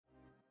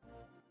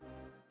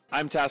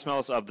I'm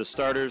Tasmelis of The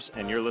Starters,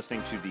 and you're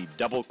listening to the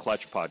Double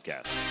Clutch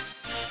Podcast.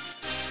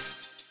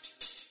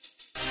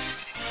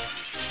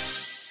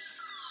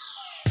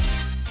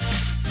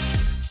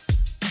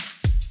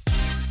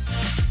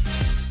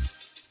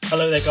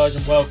 Hello there, guys,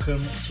 and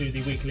welcome to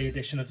the weekly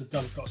edition of the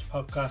Double Clutch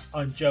Podcast.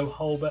 I'm Joe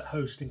Holbert,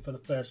 hosting for the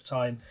first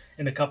time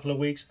in a couple of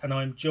weeks, and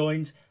I'm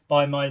joined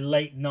by my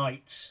late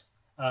night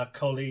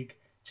colleague,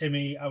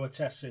 Timmy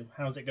Awatesu.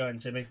 How's it going,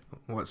 Timmy?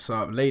 What's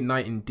up? Late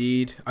night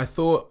indeed. I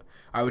thought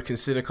I would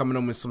consider coming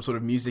on with some sort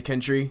of music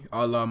entry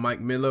a la Mike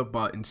Miller,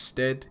 but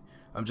instead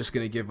I'm just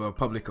going to give a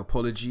public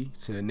apology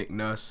to Nick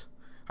Nurse.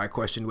 I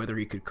questioned whether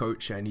he could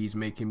coach, and he's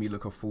making me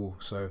look a fool,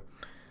 so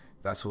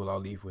that's all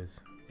I'll leave with.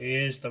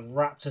 The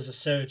Raptors are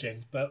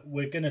surging, but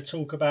we're going to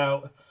talk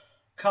about a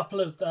couple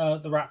of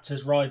the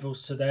Raptors'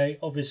 rivals today.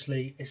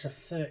 Obviously, it's a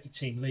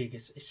 30-team league.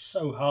 It's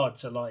so hard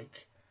to,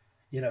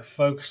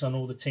 focus on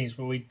all the teams,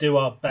 but we do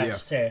our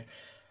best here.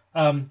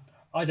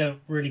 I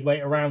don't really wait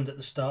around at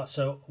the start,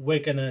 so we're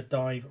going to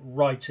dive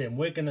right in.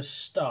 We're going to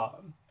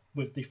start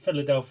with the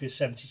Philadelphia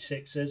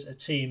 76ers, a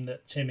team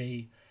that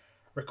Timmy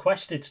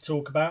requested to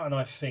talk about, and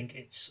I think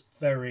it's a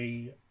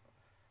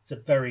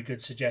very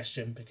good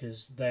suggestion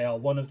because they are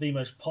one of the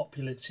most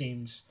popular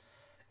teams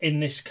in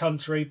this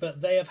country,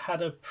 but they have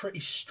had a pretty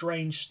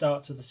strange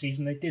start to the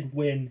season. They did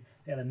win.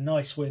 They had a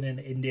nice win in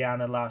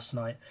Indiana last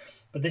night,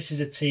 but this is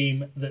a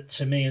team that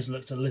to me has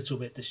looked a little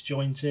bit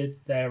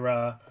disjointed.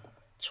 They're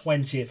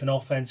 20th in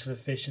offensive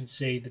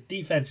efficiency. The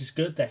defense is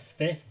good. They're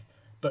 5th,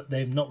 but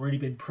they've not really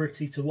been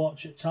pretty to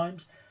watch at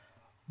times.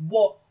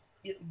 What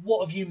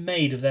have you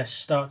made of their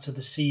start to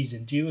the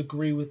season? Do you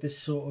agree with this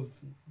sort of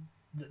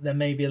they're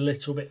maybe a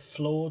little bit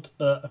flawed,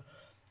 but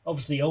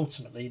obviously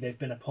ultimately they've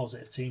been a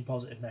positive team,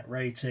 positive net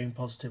rating,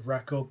 positive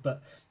record,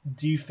 but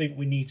do you think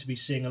we need to be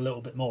seeing a little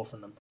bit more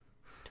from them?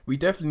 We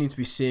definitely need to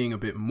be seeing a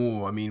bit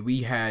more. I mean,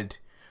 we had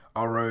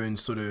our own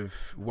sort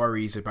of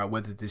worries about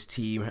whether this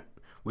team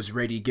was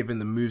ready given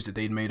the moves that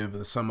they'd made over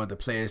the summer, the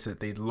players that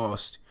they'd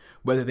lost,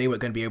 whether they were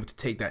going to be able to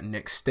take that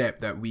next step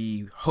that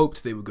we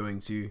hoped they were going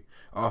to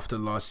after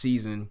last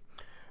season.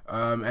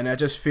 And I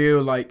just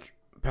feel like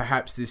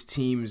perhaps this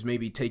team is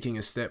maybe taking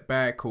a step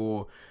back,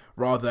 or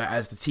rather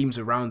as the teams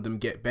around them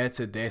get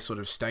better, they're sort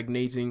of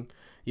stagnating.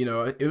 You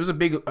know, it was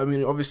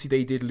obviously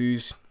they did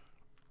lose.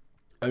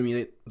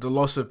 The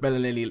loss of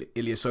Belinelli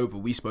Ilyasova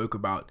we spoke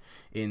about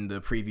in the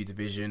preview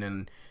division,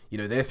 and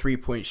their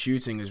 3-point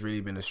shooting has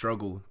really been a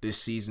struggle this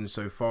season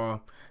so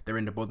far. They're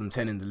in the bottom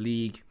 10 in the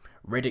league.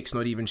 Redick's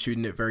not even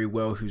shooting it very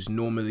well, who's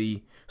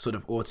normally sort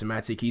of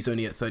automatic. He's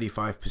only at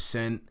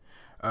 35%.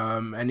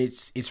 And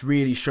it's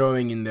really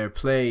showing in their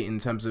play in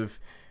terms of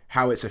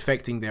how it's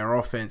affecting their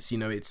offense.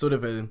 It's sort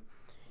of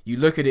you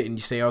look at it and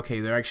you say,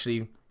 okay,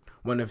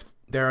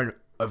 they're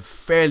a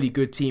fairly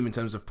good team in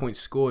terms of points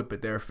scored,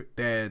 but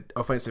their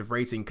offensive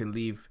rating can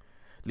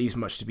leaves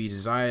much to be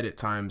desired at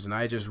times. And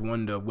I just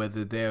wonder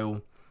whether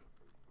they'll,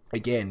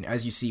 again,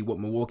 as you see what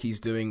Milwaukee's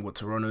doing, what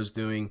Toronto's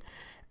doing,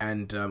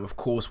 and of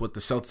course what the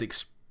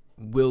Celtics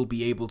will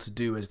be able to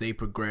do as they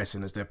progress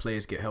and as their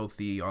players get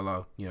healthy, a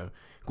la,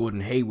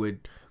 Gordon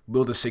Hayward,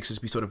 will the Sixers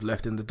be sort of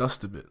left in the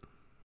dust a bit?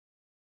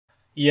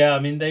 Yeah, I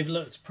mean, they've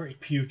looked pretty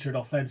putrid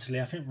offensively.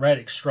 I think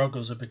Redick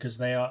struggles because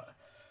they're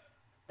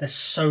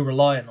so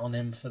reliant on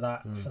him for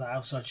that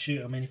outside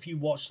shoot. I mean, if you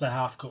watch their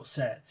half-court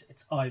sets,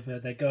 it's either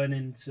they're going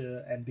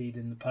into Embiid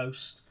in the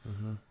post,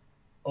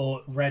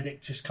 or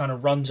Redick just kind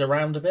of runs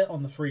around a bit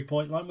on the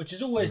three-point line, which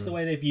is always the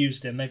way they've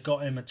used him. They've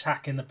got him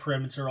attacking the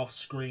perimeter off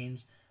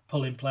screens,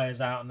 pulling players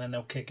out, and then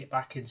they'll kick it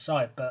back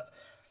inside. But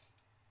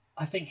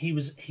I think he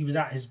was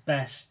at his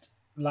best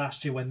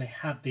last year when they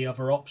had the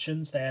other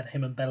options. They had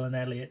him and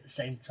Bellinelli at the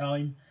same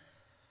time.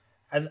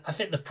 And I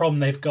think the problem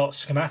they've got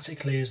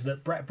schematically is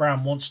that Brett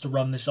Brown wants to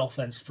run this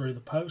offense through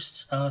the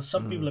posts.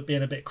 Some people are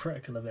being a bit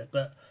critical of it,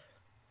 but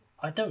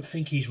I don't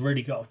think he's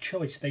really got a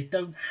choice. They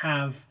don't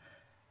have...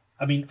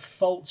 I mean,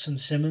 Fultz and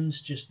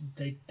Simmons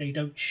they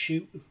don't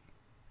shoot.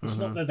 It's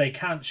not that they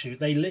can't shoot.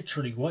 They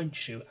literally won't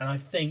shoot. And I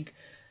think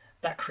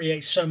that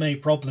creates so many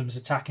problems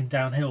attacking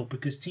downhill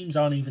because teams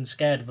aren't even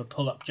scared of a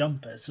pull-up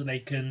jumper, so they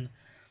can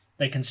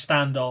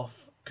stand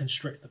off,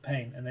 constrict the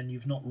paint, and then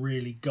you've not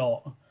really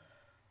got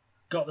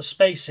the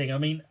spacing. I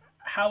mean,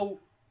 how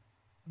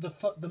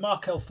the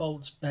Markelle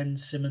Fultz Ben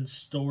Simmons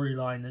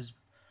storyline is,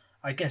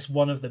 I guess,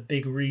 one of the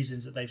big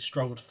reasons that they've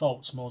struggled.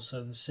 Fultz more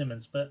so than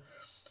Simmons, but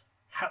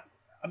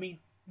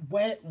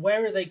where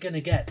are they going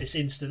to get this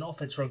instant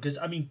offense from? Because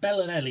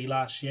Bellinelli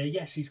last year,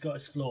 yes, he's got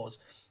his flaws.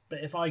 But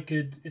if I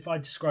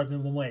describe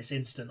him one way, it's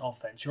instant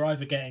offense. You're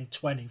either getting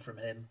 20 from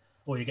him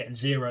or you're getting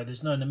 0.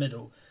 There's no in the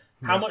middle.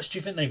 How much do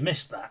you think they've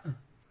missed that?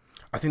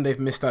 I think they've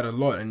missed out a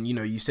lot. And,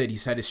 you said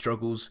he's had his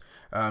struggles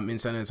in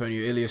San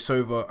Antonio.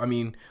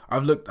 Ilyasova,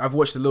 I've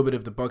watched a little bit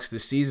of the Bucks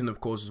this season,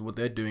 of course, is what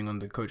they're doing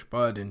under Coach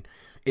Bud. And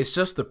it's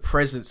just the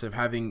presence of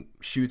having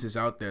shooters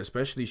out there,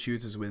 especially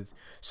shooters with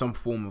some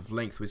form of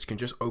length, which can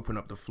just open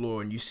up the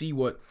floor. And you see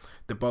what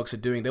the Bucks are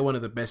doing. They're one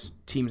of the best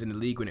teams in the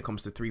league when it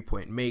comes to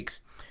 3-point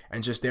makes,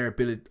 and just their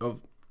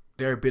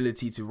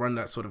ability to run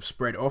that sort of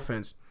spread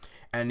offense.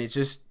 And it's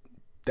just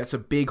that's a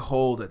big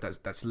hole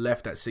that's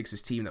left that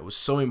Sixers team that was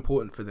so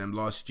important for them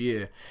last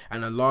year,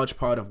 and a large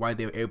part of why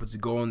they were able to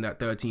go on that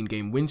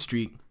 13-game win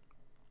streak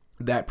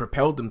that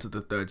propelled them to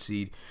the third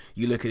seed.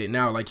 You look at it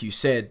now, like you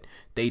said,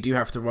 they do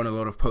have to run a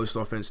lot of post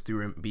offense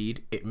through Embiid.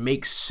 It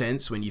makes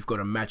sense when you've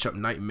got a matchup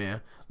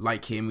nightmare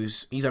like him,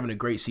 he's having a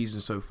great season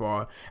so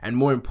far, and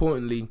more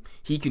importantly,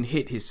 he can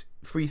hit his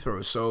free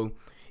throws. So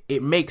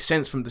it makes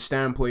sense from the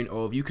standpoint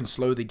of you can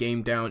slow the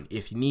game down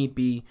if need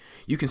be.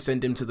 You can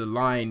send him to the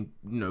line,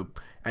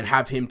 and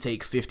have him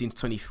take 15 to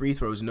 20 free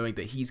throws knowing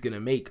that he's going to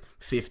make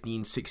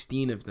 15,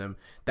 16 of them.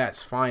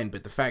 That's fine.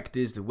 But the fact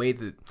is, the way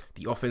that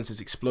the offense is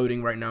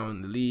exploding right now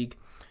in the league,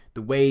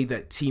 the way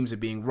that teams are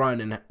being run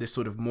in this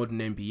sort of modern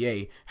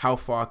NBA, how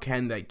far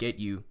can that get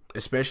you?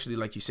 Especially,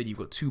 like you said, you've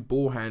got two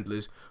ball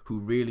handlers who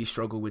really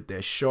struggle with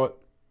their shot.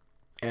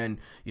 And,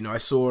 I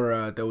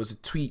saw there was a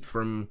tweet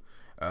from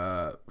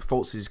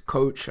Fultz's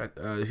coach,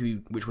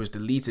 which was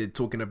deleted,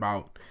 talking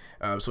about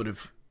sort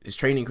of his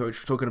training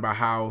coach, talking about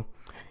how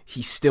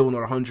he's still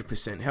not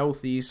 100%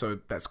 healthy, so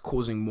that's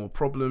causing more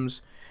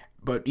problems.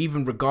 But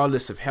even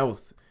regardless of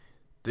health,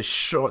 the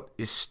shot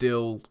is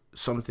still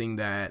something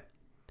that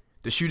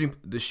the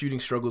shooting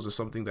struggles are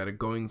something that are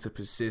going to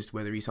persist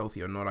whether he's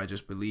healthy or not. I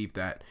just believe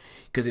that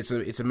because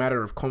it's a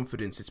matter of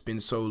confidence. It's been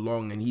so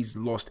long, and he's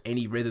lost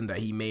any rhythm that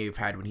he may have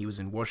had when he was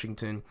in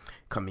Washington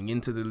coming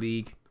into the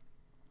league.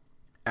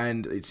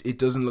 And it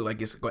doesn't look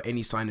like it's got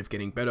any sign of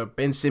getting better.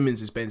 Ben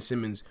Simmons is Ben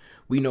Simmons.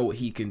 We know what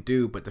he can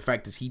do, but the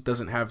fact is he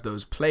doesn't have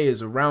those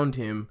players around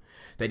him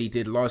that he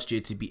did last year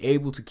to be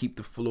able to keep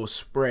the floor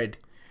spread,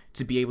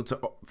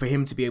 for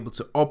him to be able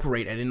to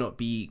operate and it not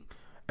be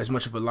as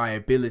much of a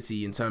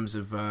liability in terms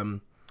of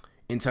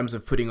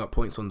putting up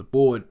points on the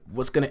board.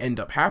 What's going to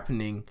end up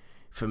happening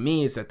for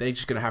me is that they're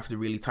just going to have to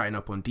really tighten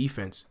up on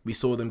defense. We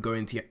saw them go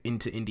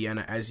into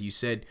Indiana, as you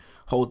said,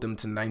 hold them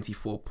to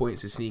 94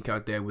 points to sneak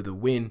out there with a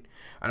win.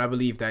 And I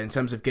believe that in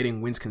terms of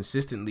getting wins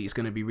consistently, it's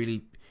going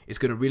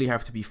to really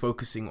have to be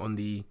focusing on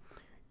the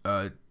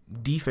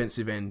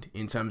defensive end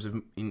in terms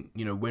of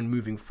when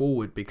moving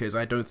forward, because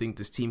I don't think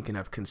this team can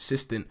have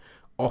consistent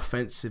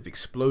offensive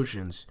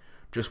explosions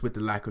just with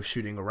the lack of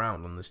shooting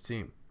around on this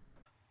team.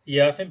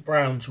 Yeah, I think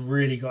Brown's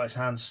really got his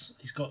hands.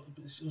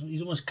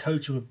 He's almost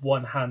coaching with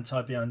one hand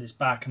tied behind his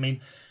back. I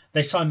mean,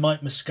 they signed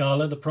Mike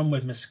Muscala. The problem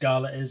with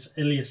Muscala is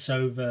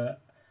Ilyasova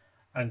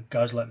and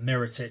guys like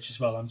Mirotic as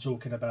well. I'm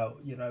talking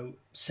about,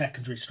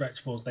 secondary stretch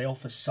fours. They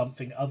offer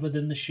something other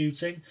than the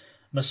shooting.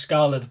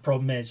 Muscala, the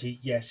problem is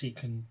he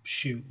can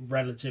shoot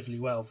relatively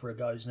well for a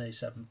guy who's nearly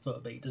 7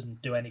 foot, but he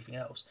doesn't do anything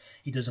else.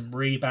 He doesn't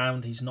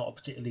rebound. He's not a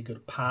particularly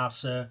good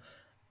passer.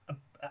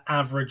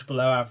 Average,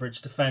 below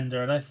average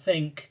defender, and I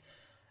think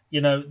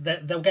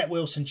they'll get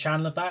Wilson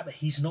Chandler back, but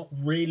he's not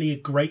really a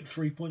great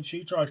 3-point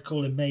shooter. I'd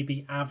call him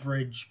maybe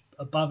average,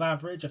 above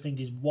average. I think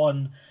his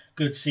one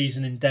good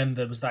season in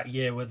Denver was that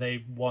year where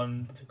they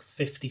won, I think,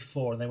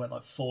 54, and they went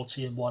like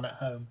 40-1 at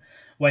home,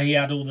 where he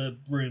had all the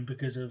room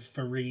because of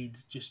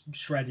Fareed just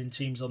shredding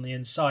teams on the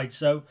inside.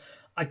 So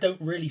I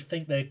don't really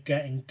think they're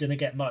going to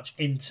get much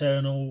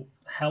internal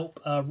help.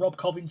 Rob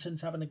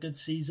Covington's having a good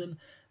season,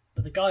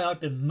 but the guy I've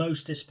been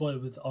most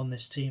disappointed with on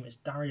this team is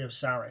Dario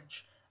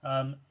Saric.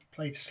 He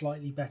played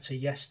slightly better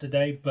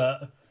yesterday,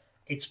 but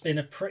it's been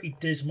a pretty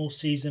dismal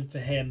season for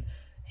him.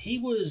 He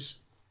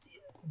was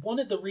one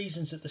of the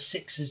reasons that the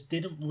Sixers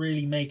didn't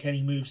really make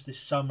any moves this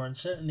summer, and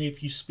certainly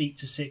if you speak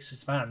to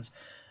Sixers fans,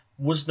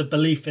 was the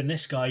belief in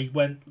this guy.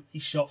 He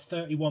shot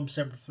 31%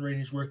 from three in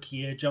his rookie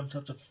year, jumped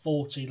up to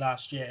 40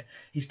 last year.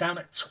 He's down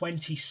at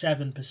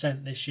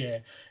 27% this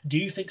year. Do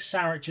you think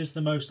Saric is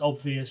the most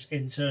obvious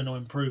internal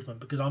improvement?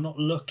 Because I'm not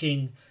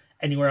looking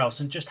anywhere else.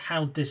 And just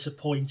how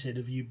disappointed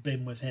have you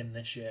been with him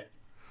this year?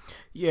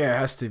 Yeah, it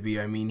has to be.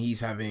 I mean,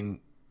 he's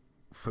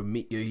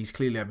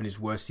clearly having his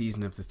worst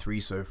season of the three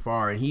so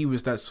far. And he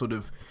was that sort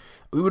of,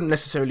 we wouldn't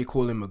necessarily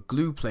call him a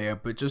glue player,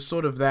 but just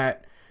sort of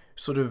that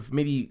sort of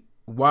maybe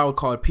wild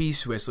card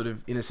piece where sort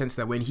of in a sense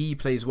that when he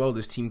plays well,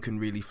 this team can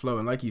really flow.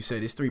 And like you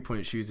said, his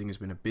 3-point shooting has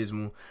been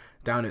abysmal,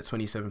 down at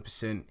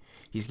 27%.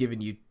 He's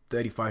given you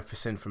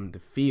 35% from the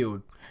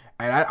field.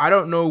 And I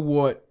don't know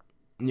what,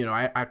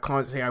 I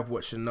can't say I've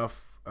watched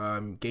enough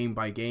game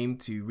by game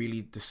to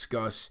really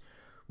discuss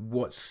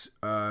what's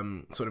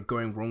sort of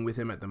going wrong with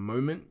him at the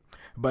moment.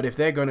 But if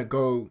they're going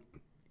to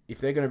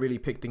really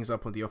pick things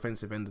up on the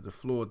offensive end of the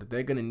floor, that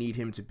they're going to need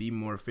him to be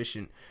more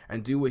efficient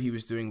and do what he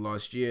was doing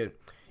last year.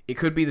 It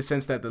could be the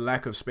sense that the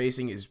lack of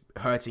spacing is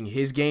hurting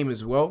his game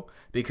as well,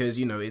 because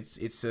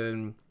it's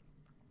when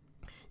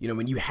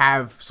you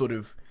have sort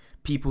of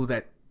people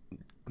that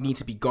need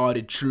to be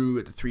guarded true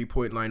at the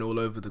 3-point line all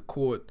over the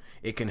court,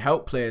 it can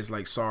help players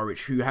like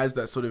Saric, who has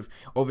that sort of,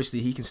 obviously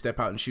he can step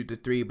out and shoot the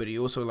three, but he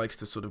also likes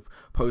to sort of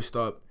post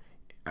up,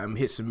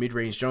 hit some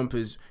mid-range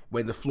jumpers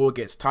when the floor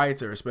gets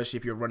tighter, especially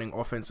if you're running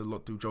offense a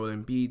lot through Joel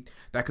Embiid.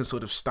 That can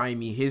sort of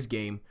stymie his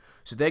game.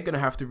 So they're going to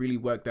have to really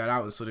work that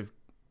out and sort of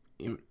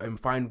and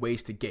find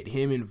ways to get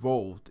him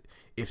involved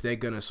if they're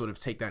going to sort of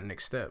take that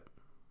next step.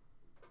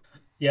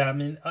 Yeah, I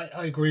mean,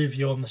 I agree with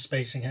you on the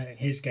spacing hurting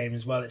his game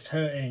as well. It's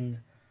hurting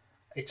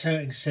it's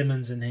hurting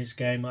Simmons in his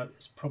game.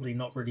 It's probably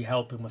not really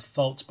helping with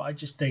Fultz, but I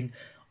just think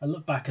I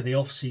look back at the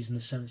off-season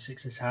the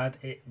 76ers had,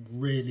 it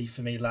really,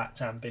 for me,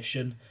 lacked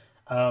ambition.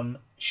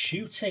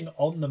 Shooting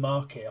on the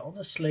market,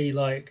 honestly,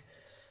 like,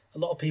 a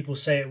lot of people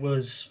say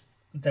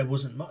there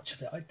wasn't much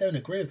of it. I don't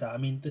agree with that. I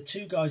mean, the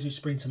two guys who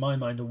spring to my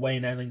mind are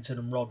Wayne Ellington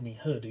and Rodney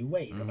Hood, who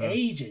waited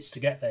ages to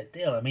get their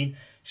deal. I mean,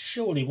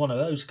 surely one of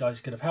those guys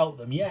could have helped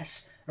them.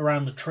 Yes,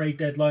 around the trade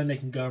deadline, they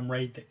can go and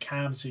raid the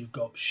Cavs, who've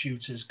got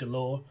shooters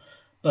galore,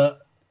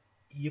 but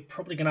you're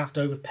probably going to have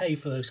to overpay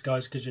for those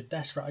guys because you're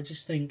desperate. I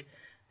just think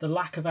the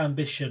lack of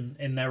ambition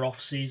in their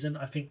off-season,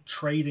 I think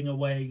trading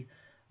away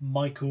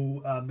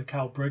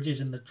Mikal Bridges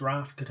in the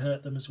draft could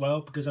hurt them as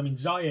well. Because, I mean,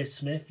 Zaire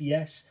Smith,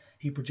 yes,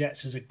 he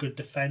projects as a good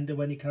defender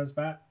when he comes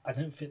back. I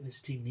don't think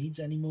this team needs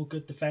any more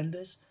good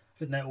defenders. I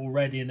think they're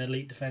already an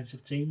elite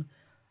defensive team.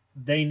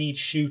 They need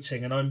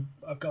shooting, and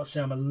I've got to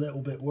say I'm a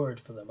little bit worried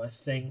for them. I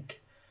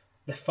think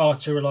they're far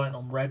too reliant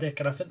on Redick,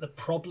 and I think the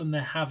problem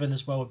they're having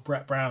as well with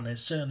Brett Brown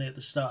is, certainly at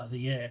the start of the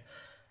year,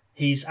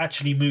 he's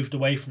actually moved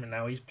away from it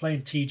now. He's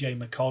playing TJ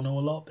McConnell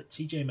a lot, but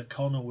TJ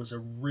McConnell was a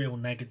real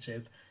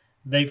negative.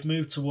 They've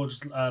moved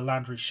towards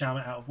Landry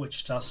Shamet out of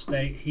Wichita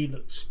State. He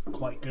looks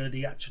quite good.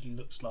 He actually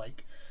looks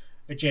like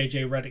a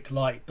JJ Redick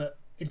light. But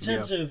in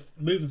terms of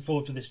moving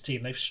forward for this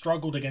team, they've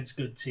struggled against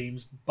good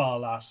teams, bar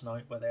last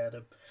night where they had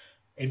an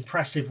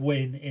impressive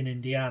win in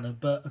Indiana.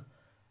 But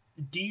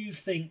do you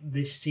think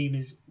this team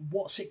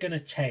what's it going to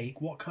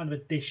take? What kind of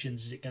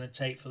additions is it going to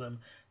take for them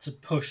to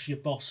push your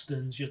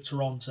Bostons, your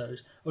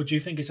Torontos? Or do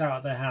you think it's out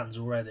of their hands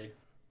already?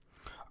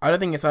 I don't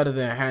think it's out of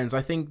their hands.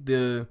 I think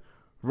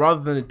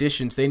rather than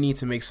additions, they need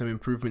to make some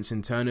improvements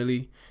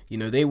internally. You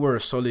know, they were a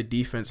solid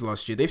defense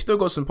last year. They've still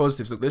got some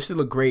positives. Look, they're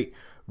still a great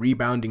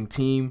rebounding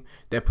team.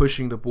 They're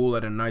pushing the ball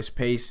at a nice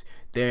pace.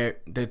 They're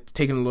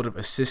taking a lot of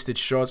assisted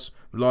shots,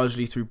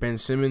 largely through Ben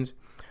Simmons.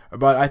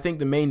 But I think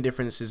the main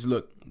difference is,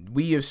 look,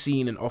 we have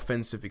seen an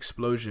offensive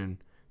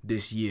explosion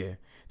this year.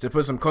 To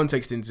put some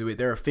context into it,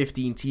 there are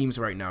 15 teams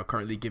right now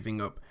currently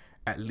giving up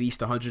at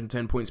least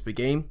 110 points per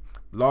game.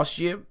 Last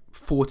year,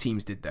 4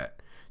 teams did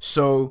that.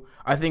 So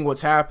I think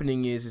what's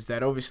happening is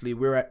that obviously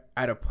we're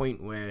at a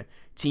point where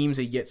teams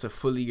are yet to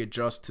fully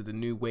adjust to the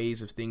new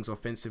ways of things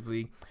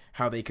offensively,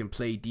 how they can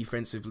play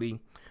defensively.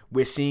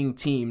 We're seeing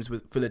teams,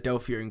 with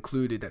Philadelphia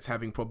included, that's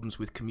having problems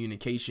with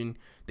communication.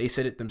 They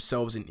said it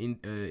themselves in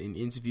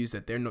interviews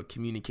that they're not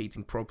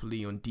communicating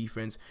properly on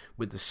defense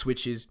with the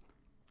switches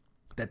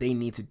that they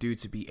need to do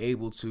to be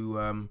able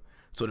to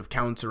sort of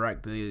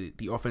counteract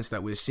the offense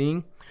that we're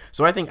seeing.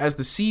 So I think as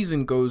the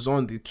season goes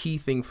on, the key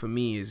thing for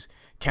me is,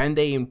 can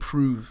they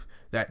improve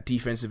that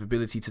defensive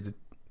ability to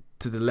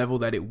the level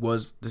that it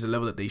was, to the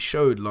level that they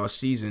showed last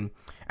season,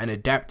 and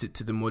adapt it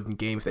to the modern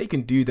game? If they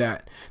can do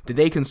that, then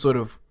they can sort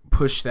of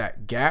push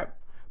that gap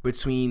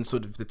between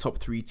sort of the top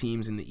 3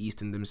 teams in the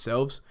East and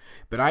themselves.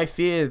 But I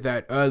fear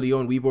that early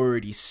on, we've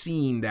already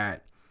seen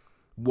that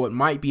what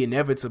might be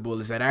inevitable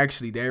is that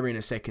actually they're in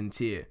a second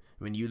tier.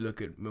 When you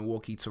look at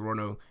Milwaukee,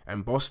 Toronto,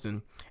 and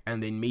Boston,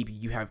 and then maybe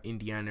you have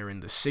Indiana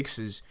and the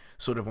Sixers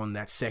sort of on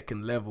that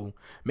second level.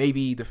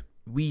 Maybe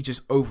we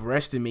just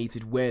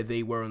overestimated where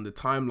they were on the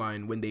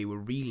timeline when they were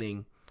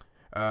reeling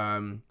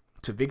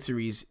to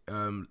victories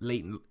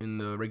late in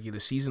the regular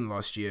season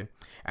last year.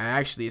 And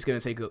actually, it's going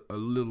to take a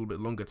little bit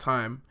longer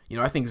time. You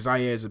know, I think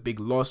Zaire is a big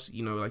loss.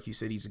 You know, like you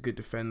said, he's a good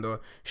defender,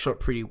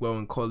 shot pretty well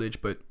in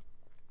college. But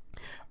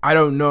I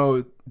don't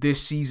know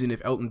this season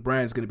if Elton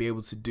Brand's going to be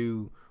able to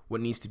do what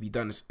needs to be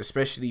done,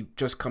 especially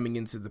just coming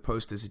into the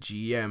post as a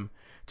GM,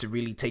 to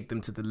really take them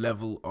to the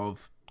level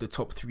of the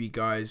top 3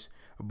 guys.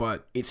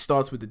 But it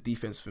starts with the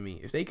defense for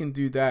me. If they can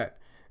do that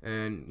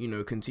and, you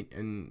know, continue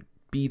and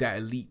be that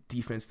elite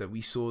defense that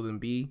we saw them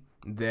be,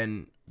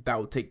 then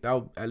that'll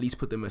at least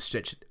put them a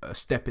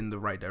step in the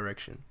right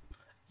direction.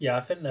 Yeah, I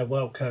think they're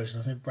well coached,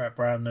 and I think Brett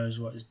Brown knows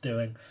what he's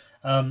doing.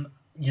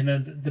 You know,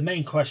 the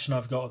main question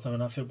I've got with them,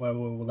 and I think where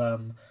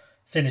we'll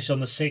finish on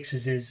the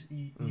Sixers, is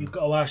you've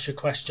got to ask your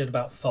question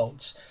about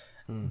Fultz.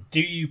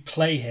 Do you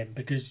play him?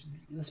 Because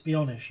let's be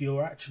honest,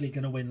 you're actually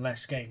going to win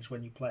less games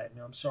when you play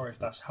him. I'm sorry if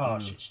that's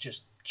harsh. It's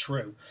just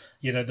true.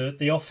 You know,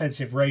 the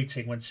offensive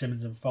rating when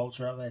Simmons and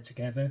Fultz are out there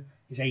together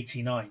is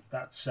 89.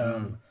 That's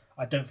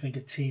I don't think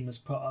a team has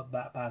put up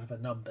that bad of a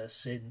number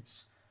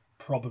since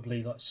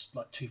probably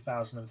like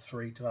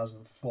 2003,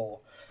 2004.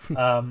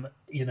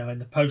 You know, in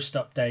the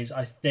post-up days,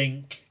 I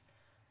think,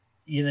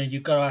 you know,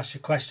 you've got to ask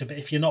your question. But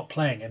if you're not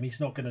playing him,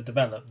 he's not going to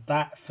develop.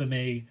 That, for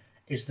me,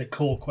 is the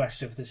core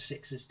question for the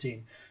Sixers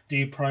team. Do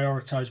you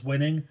prioritise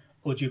winning,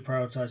 or do you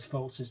prioritise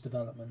Fultz's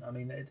development? I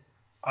mean,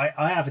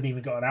 I haven't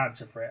even got an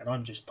answer for it, and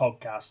I'm just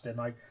podcasting.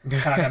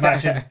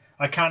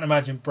 I can't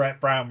imagine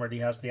Brett Brown really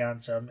has the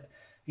answer.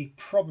 He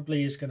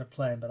probably is going to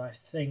play him, but I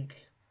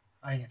think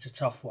it's a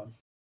tough one.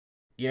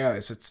 Yeah,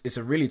 it's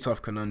a really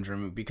tough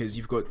conundrum because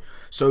you've got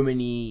so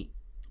many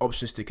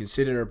options to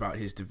consider about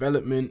his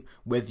development,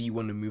 whether you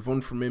want to move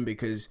on from him,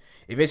 because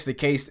if it's the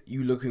case that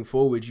you looking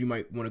forward, you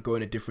might want to go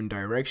in a different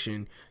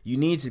direction. You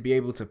need to be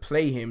able to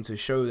play him to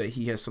show that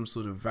he has some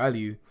sort of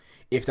value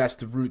if that's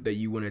the route that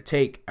you want to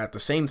take. At the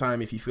same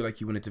time, if you feel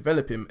like you want to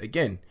develop him,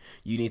 again,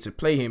 you need to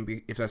play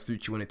him if that's the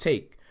route you want to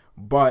take.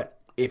 But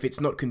if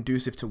it's not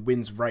conducive to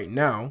wins right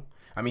now,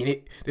 I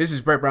mean, this is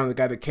Brett Brown, the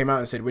guy that came out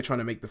and said, we're trying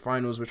to make the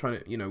finals, we're trying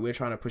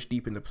to push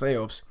deep in the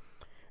playoffs.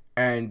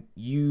 And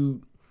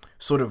you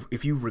sort of,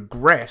 if you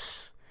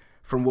regress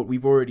from what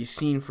we've already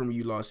seen from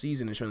you last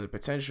season and showing the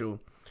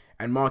potential,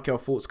 and Markelle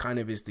Fultz kind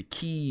of is the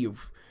key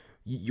of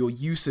your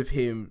use of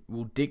him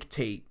will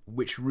dictate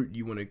which route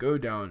you want to go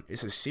down,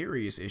 it's a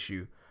serious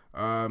issue.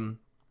 I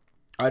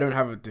don't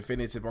have a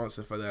definitive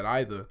answer for that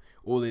either.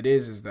 All it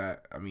is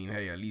that, I mean,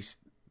 hey, at least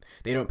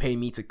they don't pay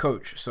me to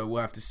coach, so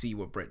we'll have to see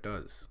what Brett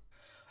does.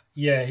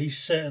 Yeah, he's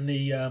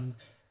certainly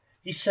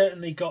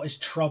got his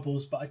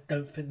troubles, but I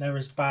don't think they're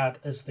as bad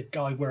as the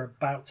guy we're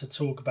about to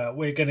talk about.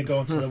 We're going to go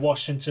on to the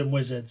Washington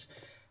Wizards.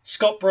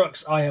 Scott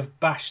Brooks, I have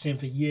bashed him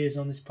for years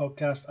on this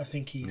podcast. I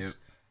think he's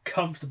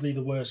comfortably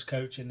the worst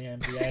coach in the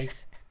NBA.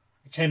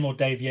 It's him or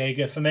Dave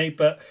Yeager for me,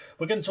 but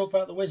we're going to talk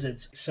about the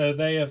Wizards. So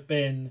they've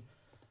been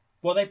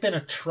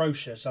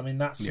atrocious. I mean,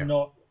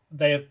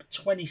 they have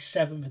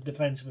 27th in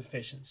defensive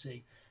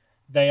efficiency.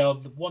 They are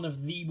one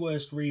of the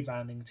worst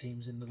rebounding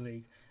teams in the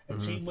league. A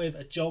team with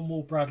a John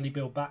Wall, Bradley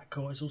Beal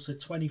backcourt is also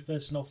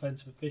 21st in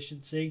offensive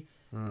efficiency.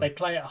 They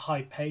play at a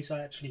high pace.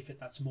 I actually think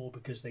that's more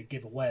because they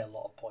give away a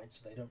lot of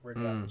points. They don't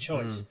really have a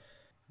choice.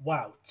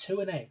 Wow,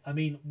 2-8. I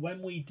mean,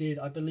 when we did,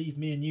 I believe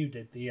me and you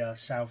did the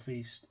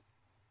Southeast,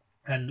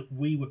 and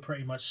we were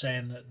pretty much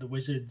saying that the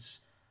Wizards,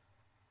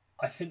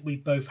 I think we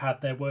both had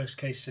their worst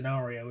case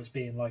scenario as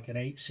being like an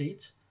 8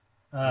 seed.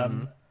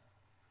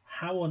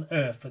 How on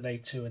earth are they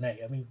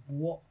 2-8? I mean,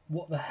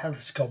 what the hell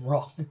has gone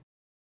wrong?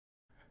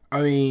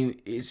 I mean,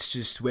 it's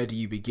just, where do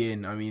you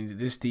begin? I mean,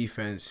 this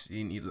defense,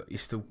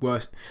 it's the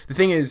worst. The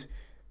thing is,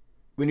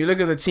 when you look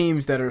at the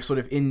teams that are sort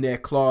of in their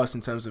class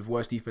in terms of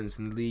worst defense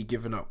in the league,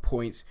 giving up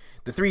points,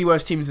 the 3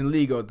 worst teams in the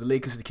league are the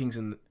Lakers, the Kings,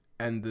 and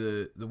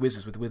the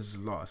Wizards, with the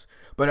Wizards last.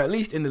 But at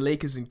least in the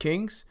Lakers and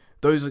Kings,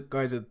 those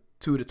guys are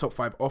 2 of the top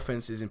 5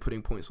 offenses in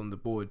putting points on the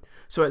board.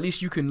 So at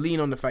least you can lean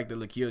on the fact that,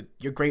 look,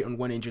 you're great on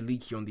one end, you're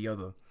leaky on the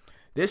other.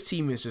 This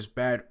team is just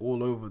bad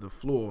all over the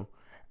floor,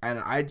 and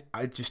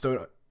I just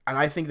don't. And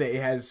I think that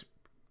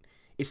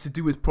it's to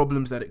do with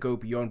problems that go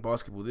beyond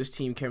basketball. This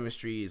team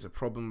chemistry is a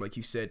problem, like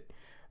you said.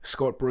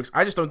 Scott Brooks,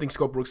 I just don't think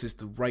Scott Brooks is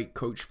the right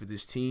coach for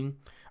this team.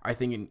 I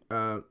think,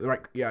 I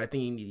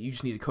think you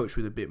just need a coach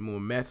with a bit more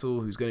metal,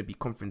 who's going to be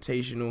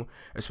confrontational,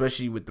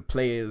 especially with the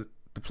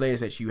players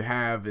that you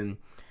have and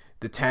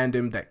the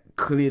tandem that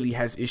clearly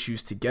has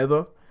issues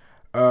together.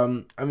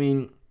 I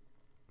mean,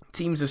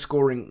 teams are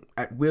scoring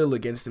at will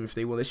against them if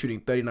they want. They're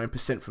shooting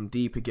 39% from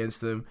deep against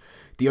them.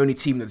 The only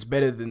team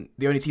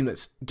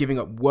that's giving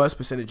up worse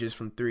percentages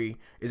from 3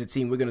 is a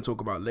team we're going to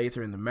talk about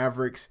later in the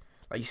Mavericks.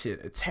 Like you said,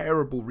 a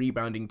terrible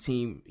rebounding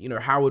team. You know,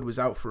 Howard was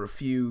out for a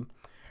few,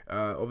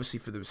 obviously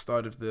for the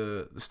start of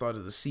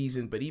the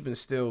season, but even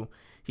still,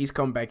 he's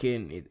come back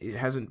in. It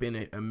hasn't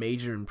been a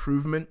major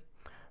improvement,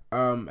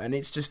 and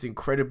it's just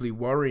incredibly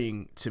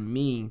worrying to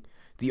me.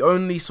 The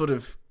only sort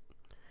of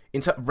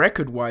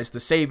record-wise,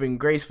 the saving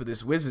grace for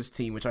this Wizards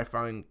team, which I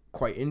find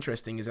quite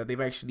interesting, is that they've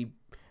actually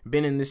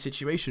been in this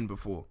situation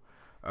before.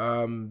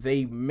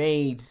 They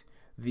made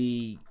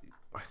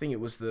I think it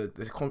was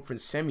the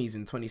conference semis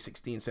in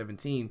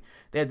 2016-17.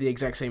 They had the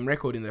exact same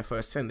record in their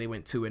first 10. They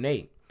went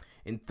 2-8.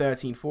 In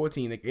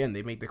 13-14, again,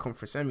 they made the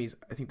conference semis.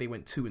 I think they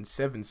went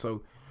 2-7.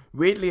 So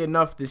weirdly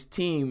enough, this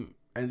team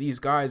and these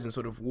guys and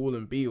sort of Wall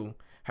and Beal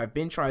have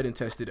been tried and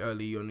tested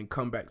early on and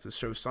come back to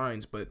show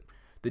signs, but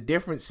the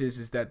difference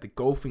is that the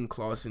golfing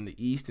class in the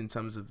East, in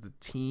terms of the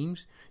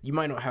teams, you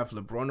might not have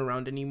LeBron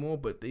around anymore,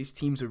 but these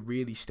teams are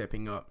really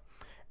stepping up.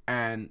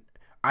 And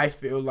I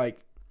feel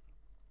like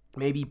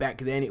maybe back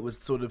then it was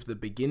sort of the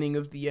beginning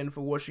of the end for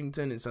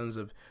Washington in terms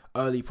of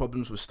early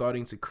problems were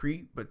starting to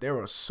creep, but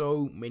there are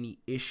so many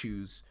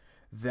issues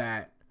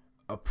that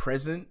are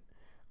present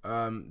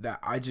that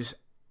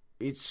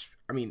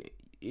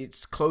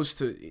it's close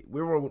to,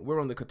 we're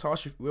on the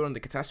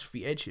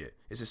catastrophe edge here.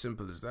 It's as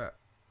simple as that.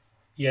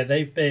 Yeah,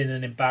 they've been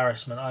an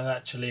embarrassment. I've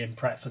actually, in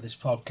prep for this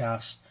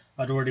podcast,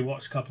 I'd already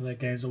watched a couple of their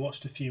games. I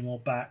watched a few more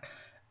back.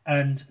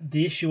 And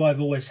the issue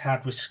I've always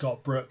had with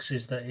Scott Brooks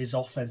is that his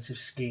offensive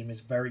scheme is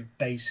very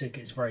basic.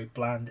 It's very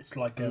bland. It's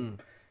like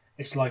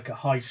a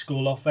high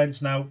school offense.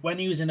 Now, when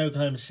he was in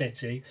Oklahoma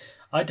City,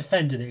 I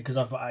defended it because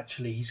I thought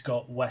actually he's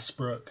got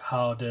Westbrook,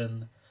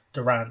 Harden,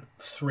 Durant,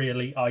 3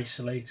 elite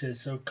isolators.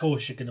 So of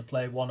course you're going to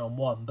play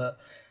 1-on-1. But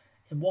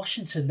in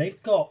Washington,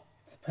 they've got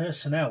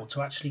personnel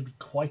to actually be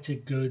quite a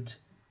good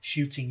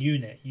shooting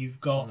unit.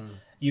 You've got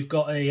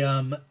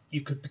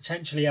you could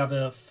potentially have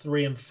a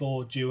 3 and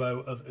 4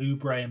 duo of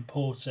Oubre and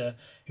Porter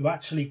who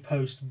actually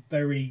post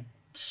very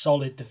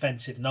solid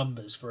defensive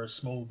numbers for a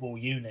small ball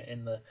unit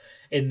in the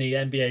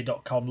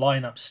NBA.com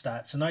lineup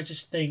stats. And I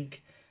just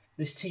think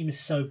this team is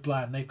so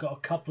bland. They've got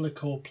a couple of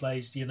core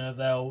plays. You know,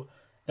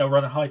 they'll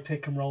run a high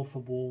pick and roll for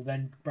Wall.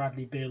 Then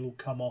Bradley Beal will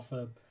come off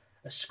a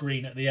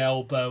screen at the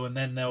elbow, and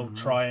then they'll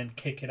try and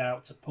kick it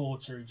out to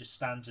Porter, who just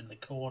stands in the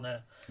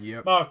corner.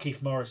 Yep.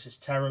 Markieff Morris is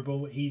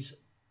terrible. He's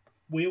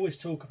we always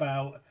talk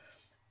about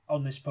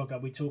on this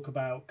podcast. We talk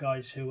about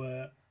guys who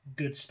are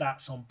good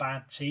stats on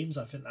bad teams.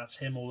 I think that's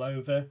him all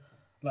over.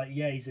 Like,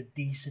 yeah, he's a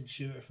decent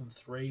shooter from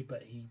three,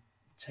 but he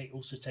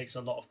also takes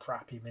a lot of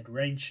crappy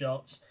mid-range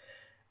shots.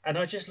 And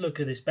I just look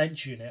at this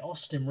bench unit.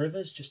 Austin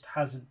Rivers just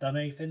hasn't done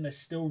anything. They're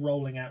still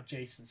rolling out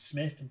Jason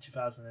Smith in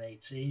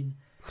 2018.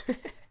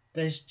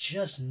 There's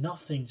just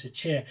nothing to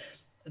cheer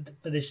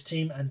for this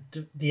team,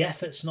 and the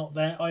effort's not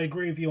there. I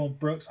agree with you on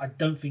Brooks. I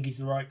don't think he's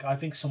the right guy. I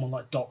think someone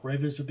like Doc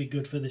Rivers would be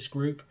good for this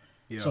group.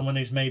 Yeah. Someone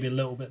who's maybe a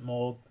little bit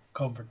more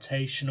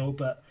confrontational.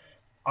 But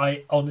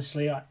I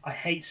honestly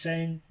hate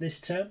saying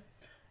this term.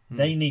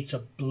 They need to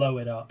blow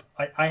it up.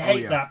 I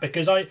hate that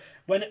because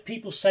when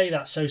people say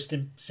that so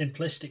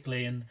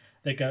simplistically and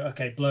they go,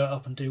 okay, blow it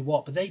up and do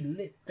what? But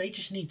they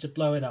just need to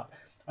blow it up.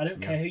 I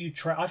don't care who you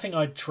trade. I think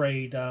I'd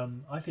trade.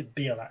 I think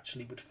Beal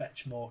actually would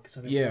fetch more because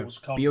I think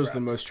Beal's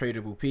the most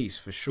tradable piece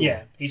for sure.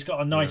 Yeah, he's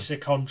got a nicer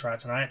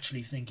contract, and I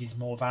actually think he's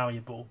more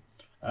valuable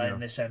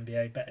in this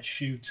NBA. Better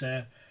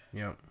shooter.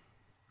 Yeah.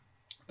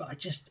 But I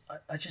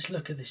just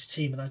look at this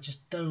team and I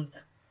just don't.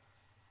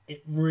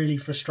 It really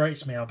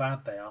frustrates me how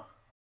bad they are.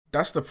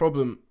 That's the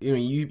problem.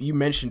 You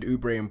mentioned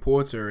Oubre and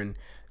Porter, and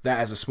that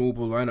as a small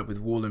ball lineup with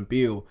Wall and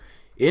Beal.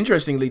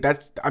 Interestingly,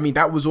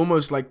 that was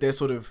almost like their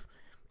sort of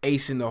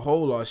ace in the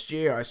hole last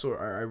year.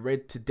 I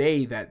read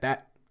today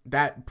that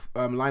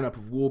lineup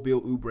of Wall, Beal,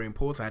 Oubre, and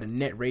Porter had a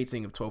net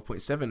rating of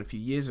 12.7 a few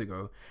years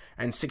ago,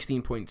 and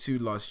 16.2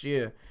 last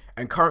year.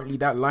 And currently,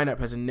 that lineup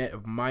has a net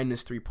of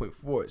minus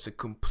 3.4. It's a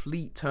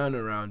complete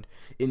turnaround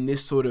in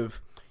this sort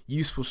of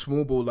useful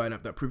small ball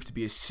lineup that proved to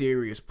be a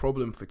serious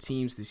problem for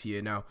teams this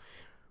year. Now,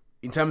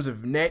 in terms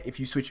of net, if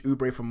you switch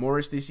Oubre for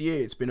Morris this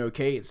year, it's been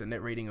okay. It's a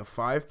net rating of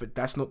 5, but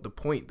that's not the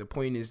point. The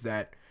point is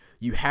that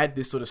you had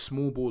this sort of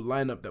small ball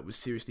lineup that was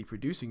seriously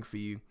producing for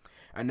you,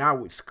 and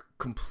now it's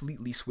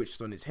completely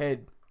switched on its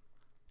head.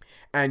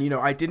 And,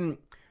 I didn't,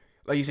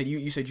 like you said,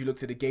 you said you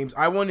looked at the games.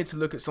 I wanted to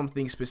look at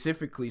something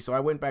specifically, so I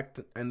went back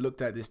and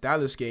looked at this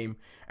Dallas game,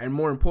 and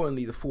more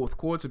importantly, the fourth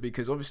quarter,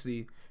 because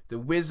obviously the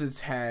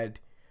Wizards had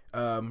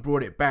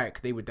brought it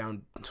back. They were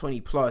down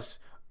 20 plus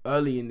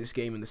early in this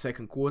game in the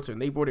second quarter,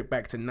 and they brought it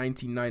back to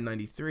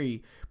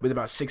 99-93 with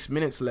about 6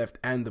 minutes left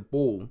and the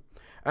ball.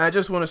 And I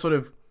just want to sort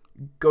of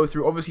go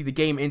through, obviously the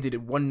game ended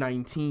at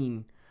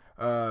 119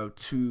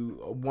 to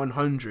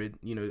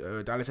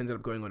 100. Dallas ended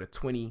up going on a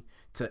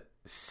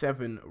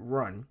 20-7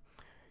 run.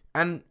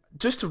 And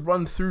just to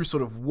run through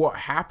sort of what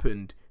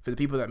happened for the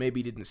people that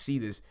maybe didn't see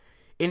this,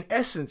 in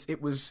essence,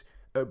 it was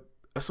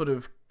a sort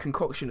of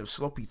concoction of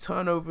sloppy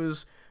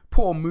turnovers,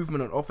 poor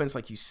movement on offense,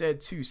 like you said,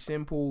 too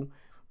simple,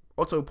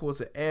 Otto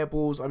Porter air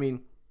balls. I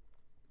mean,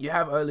 you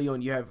have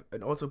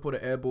an Otto Porter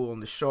air ball on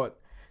the shot,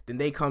 then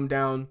they come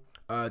down,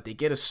 they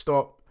get a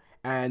stop,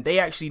 and they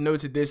actually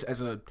noted this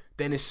as a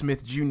Dennis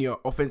Smith Jr.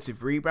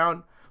 offensive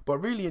rebound. But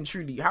really and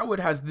truly,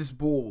 Howard has this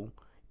ball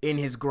in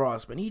his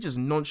grasp, and he just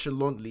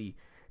nonchalantly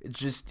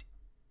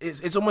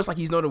it's almost like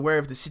he's not aware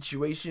of the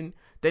situation.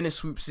 Dennis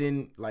swoops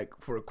in like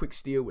for a quick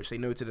steal, which they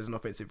noted as an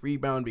offensive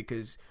rebound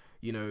because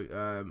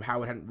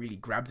Howard hadn't really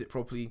grabbed it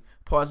properly.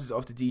 Passes it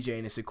off to DJ,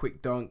 and it's a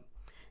quick dunk.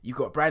 You've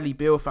got Bradley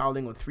Beal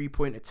fouling on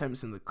 3-point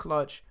attempts in the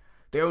clutch.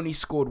 They only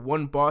scored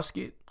one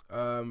basket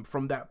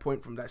from that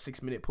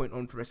 6-minute point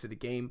on for the rest of the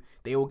game.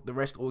 The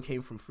rest all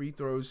came from free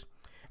throws.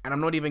 And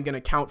I'm not even going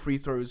to count free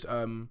throws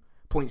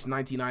points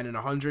 99 and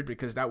 100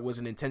 because that was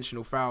an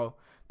intentional foul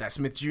that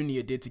Smith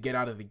Jr. did to get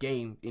out of the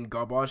game in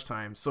garbage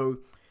time. So,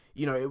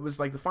 it was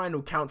like the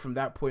final count from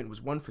that point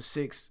was 1 for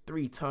 6,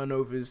 3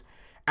 turnovers.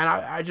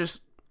 And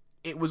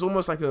it was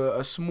almost like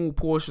a small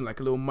portion, like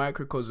a little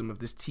microcosm of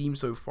this team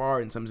so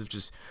far in terms of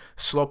just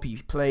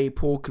sloppy play,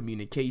 poor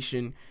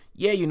communication.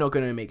 Yeah, you're not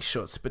going to make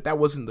shots, but that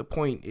wasn't the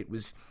point. It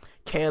was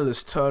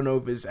careless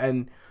turnovers,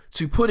 and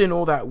to put in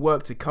all that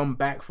work to come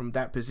back from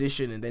that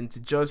position and then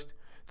to just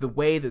the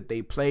way that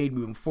they played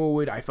moving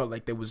forward, I felt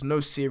like there was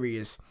no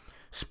serious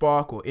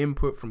spark or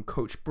input from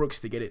Coach Brooks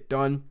to get it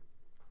done.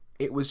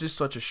 It was just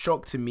such a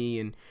shock to me,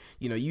 and,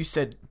 you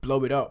said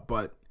blow it up,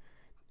 but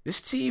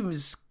this team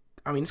is...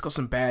 it's got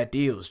some bad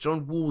deals.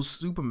 John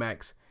Wall's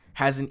Supermax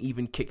hasn't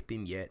even kicked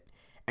in yet.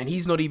 And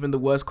he's not even the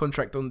worst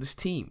contract on this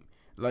team.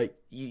 Like,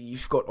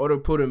 you've got Otto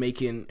Porter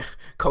making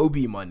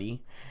Kobe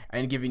money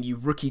and giving you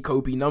rookie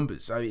Kobe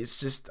numbers. It's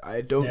just,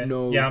 I don't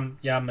know.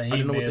 Yeah,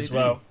 Mahimi as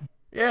well.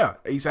 Yeah,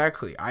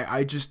 exactly.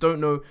 I just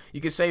don't know. You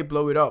could say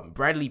blow it up.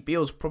 Bradley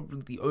Beal's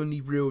probably the only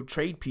real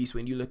trade piece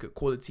when you look at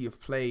quality of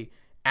play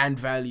and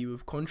value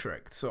of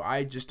contract. So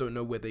I just don't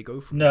know where they go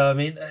from. No,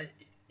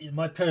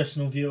 my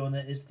personal view on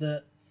it is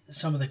that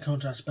some of the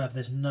contracts, Bev,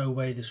 there's no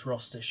way this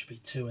roster should be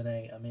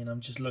 2-8.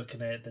 I'm just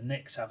looking at it. The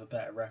Knicks have a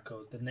better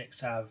record. The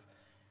Knicks have,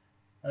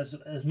 as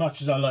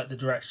much as I like the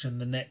direction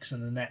the Knicks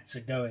and the Nets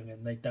are going,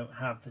 and they don't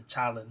have the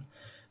talent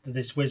that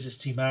this Wizards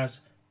team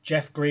has.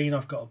 Jeff Green,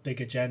 I've got a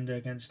big agenda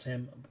against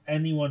him.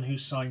 Anyone who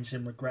signs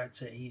him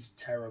regrets it. He's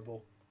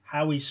terrible.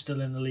 How he's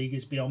still in the league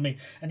is beyond me.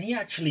 And he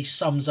actually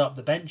sums up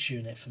the bench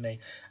unit for me.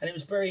 And it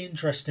was very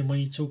interesting when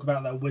you talk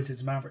about that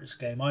Wizards Mavericks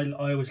game. I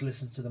always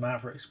listen to the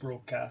Mavericks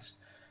broadcast.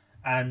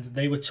 and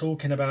they were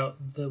talking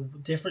about the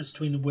difference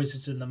between the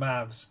Wizards and the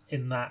Mavs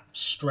in that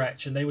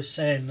stretch, and they were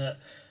saying that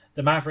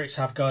the Mavericks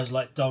have guys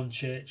like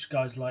Doncic,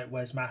 guys like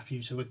Wes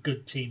Matthews, who are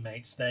good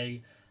teammates.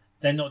 They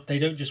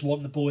don't just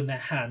want the ball in their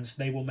hands.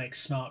 They will make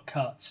smart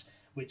cuts,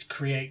 which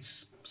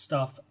creates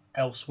stuff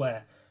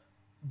elsewhere.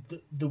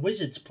 The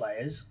Wizards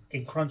players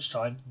in crunch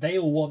time, they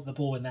all want the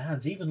ball in their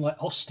hands. Even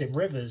like Austin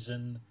Rivers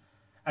and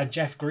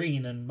Jeff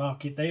Green and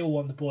Mark, they all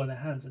want the ball in their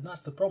hands, and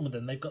that's the problem with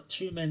them. They've got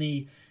too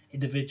many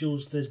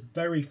individuals. There's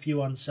very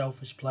few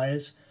unselfish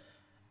players.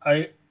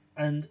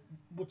 And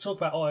we'll talk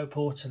about Otto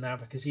Porter now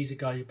because he's a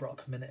guy you brought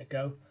up a minute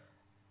ago.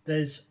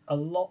 There's a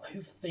lot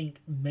who think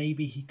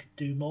maybe he could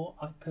do more.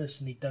 I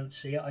personally don't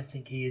see it. I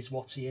think he is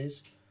what he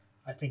is.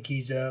 I think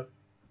he's an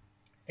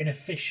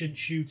efficient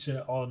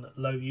shooter on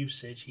low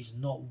usage. He's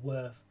not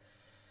worth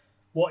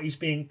what he's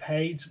being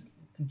paid.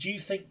 Do you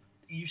think,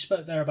 you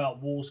spoke there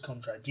about Wall's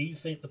contract, do you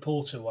think the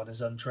Porter one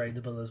is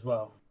untradeable as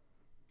well?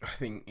 I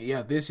think,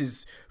 yeah, this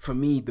is, for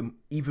me,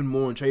 even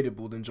more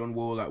untradeable than John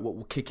Wall, like what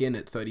will kick in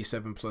at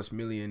 37 plus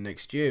million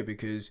next year.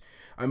 Because,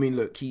 I mean,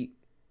 look,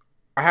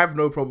 I have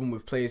no problem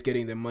with players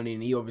getting their money,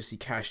 and he obviously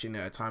cashed in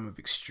at a time of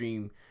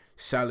extreme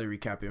salary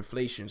cap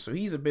inflation. So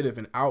he's a bit of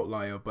an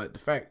outlier, but the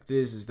fact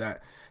is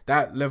that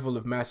level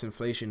of mass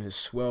inflation has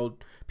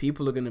swelled.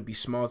 People are going to be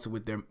smarter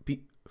with their...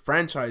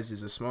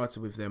 franchises are smarter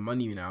with their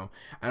money now,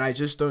 and I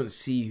just don't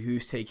see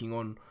who's taking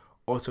on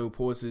Otto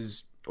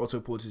Porter's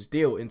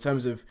deal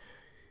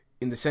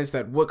in the sense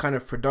that what kind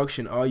of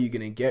production are you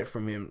going to get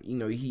from him? You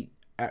know, he,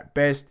 at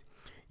best,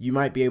 you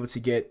might be able to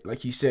get,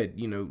 like you said,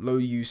 you know, low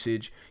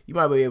usage. You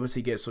might be able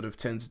to get sort of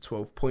 10 to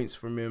 12 points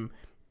from him,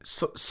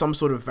 some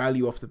sort of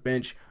value off the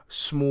bench,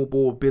 small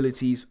ball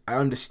abilities. I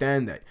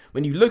understand that.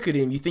 When you look at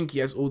him, you think he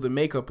has all the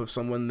makeup of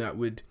someone that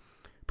would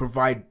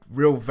provide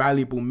real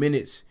valuable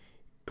minutes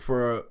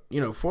for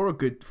a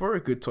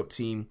good top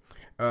team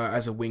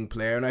as a wing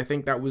player, and I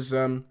think that was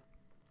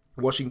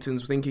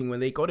Washington's thinking when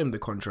they got him the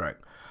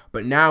contract.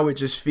 But now it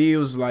just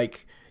feels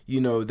like, you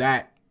know,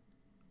 that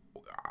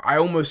I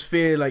almost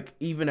feel like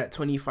even at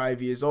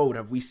 25 years old,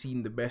 have we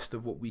seen the best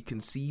of what we can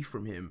see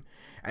from him?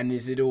 And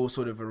is it all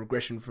sort of a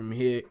regression from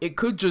here? It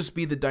could just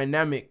be the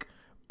dynamic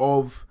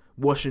of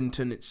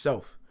Washington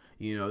itself.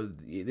 You know,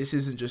 this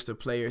isn't just a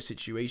player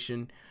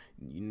situation.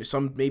 You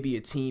know, maybe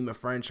a team, a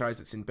franchise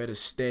that's in better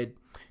stead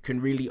can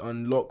really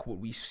unlock what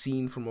we've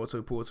seen from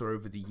Otto Porter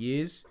over the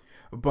years.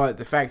 But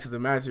the fact of the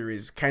matter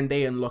is, can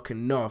they unlock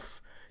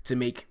enough to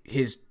make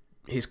his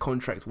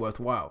contract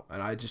worthwhile?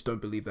 And I just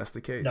don't believe that's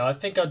the case. No, I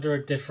think under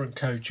a different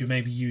coach who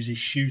maybe uses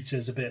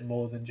shooters a bit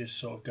more than just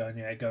sort of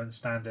go and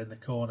stand in the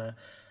corner,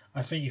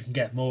 I think you can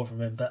get more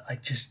from him. But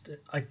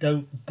I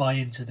don't buy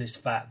into this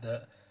fact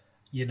that,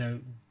 you know,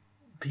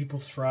 people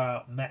throw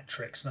out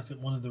metrics, and I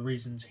think one of the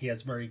reasons he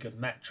has very good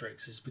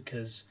metrics is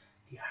because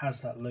he has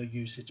that low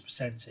usage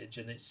percentage,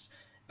 and it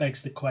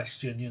begs the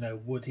question, you know,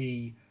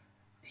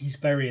 he's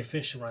very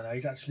efficient right now.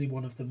 He's actually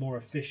one of the more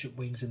efficient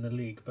wings in the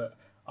league, but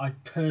I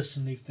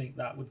personally think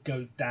that would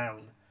go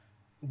down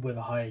with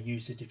a higher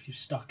usage if you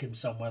stuck him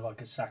somewhere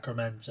like a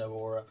Sacramento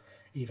or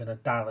even a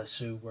Dallas,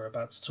 who we're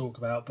about to talk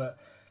about. But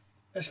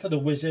as for the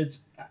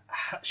Wizards,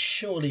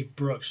 surely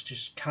Brooks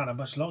just can't have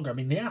much longer. I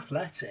mean, The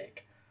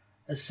Athletic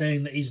is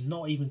saying that he's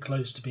not even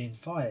close to being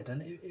fired.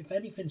 And if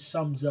anything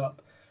sums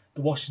up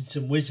the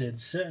Washington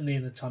Wizards, certainly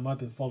in the time I've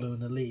been following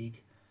the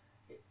league,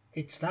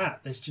 it's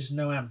that. There's just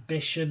no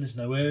ambition, there's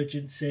no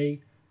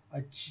urgency.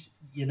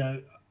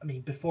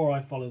 Before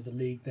I followed the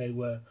league, they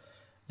were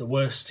the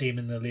worst team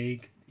in the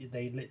league.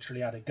 They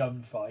literally had a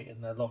gunfight in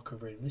their locker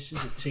room. This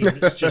is a team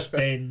that's just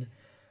been...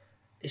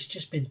 It's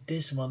just been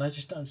dismal, and I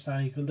just don't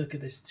understand. You can look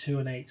at this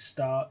 2-8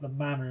 start, the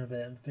manner of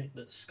it, and think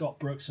that Scott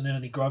Brooks and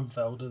Ernie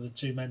Grunfeld are the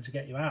two men to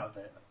get you out of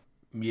it.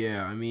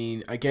 Yeah, I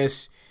mean, I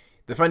guess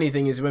the funny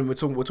thing is when we're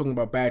talking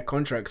about bad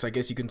contracts, I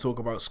guess you can talk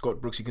about Scott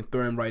Brooks. You can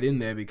throw him right in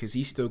there because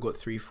he's still got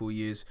 3 full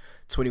years,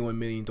 $21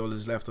 million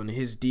left on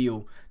his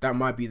deal. That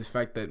might be the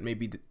fact that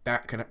maybe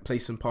that can play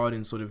some part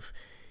in sort of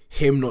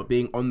him not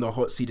being on the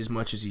hot seat as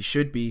much as he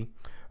should be.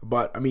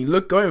 But I mean,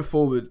 look, going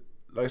forward,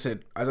 like I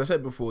said, as I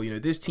said before, you know,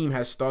 this team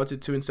has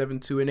started 2-7,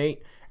 2-8,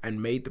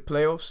 and made the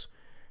playoffs.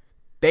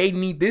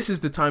 This is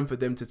the time for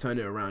them to turn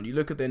it around. You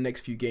look at their next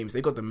few games. They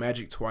got the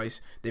Magic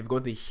twice. They've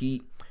got the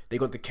Heat. They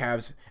got the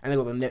Cavs, and they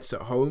got the Nets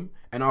at home.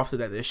 And after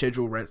that, their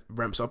schedule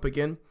ramps up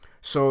again.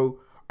 So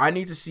I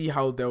need to see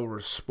how they'll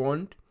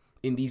respond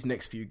in these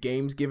next few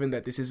games, given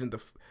that this isn't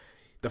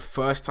the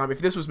first time.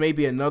 If this was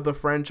maybe another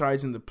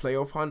franchise in the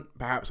playoff hunt,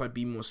 perhaps I'd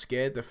be more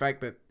scared. The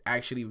fact that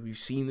actually we've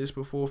seen this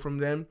before from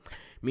them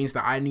means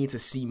that I need to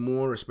see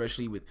more,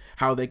 especially with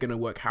how they're going to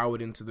work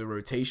Howard into the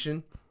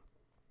rotation.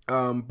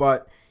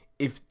 But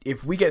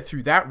if we get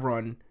through that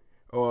run,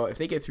 or if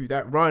they get through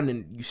that run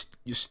and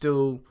you're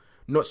still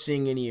not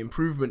seeing any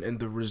improvement and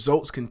the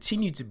results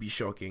continue to be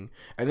shocking,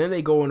 and then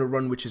they go on a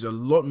run which is a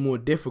lot more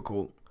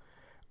difficult,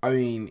 I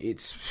mean,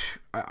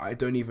 I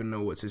don't even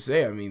know what to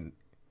say. I mean,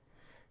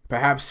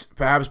 perhaps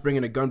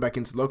bringing a gun back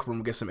into the locker room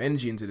will get some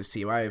energy into this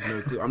team. I have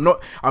no clue.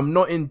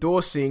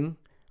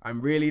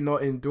 I'm really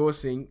not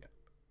endorsing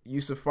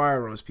use of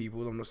firearms,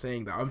 people. I'm not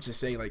saying that. I'm just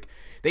saying, like,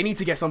 they need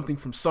to get something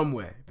from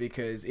somewhere,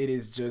 because it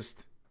is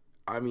just,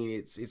 I mean,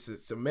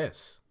 it's a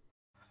mess.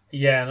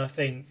 Yeah, and I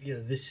think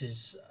this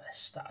is a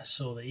stat I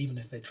saw that even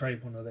if they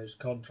trade one of those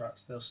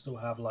contracts, they'll still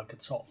have like a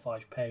top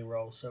 5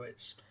 payroll. So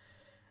it's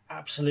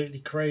absolutely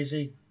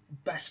crazy.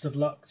 Best of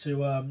luck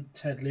to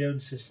Ted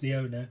Leonsis, the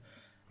owner.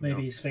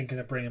 Maybe he's thinking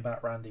of bringing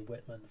back Randy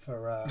Whitman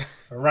for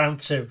round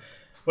 2.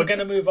 We're going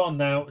to move on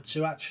now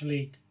to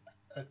actually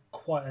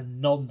quite a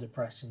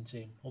non-depressing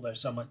team, although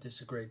some might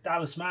disagree.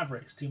 Dallas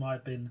Mavericks, team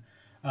I've been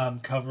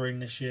covering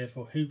this year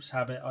for Hoops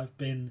Habit. I've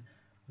been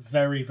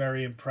very,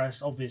 very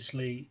impressed.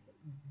 Obviously,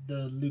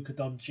 the Luka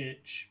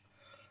Doncic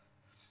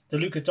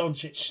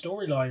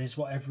storyline is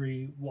what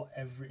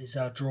is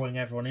drawing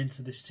everyone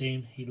into this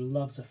team. He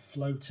loves a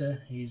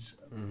floater. He's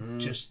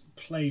just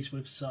plays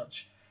with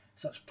such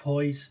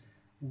poise.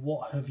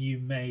 What have you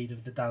made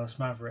of the Dallas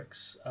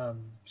Mavericks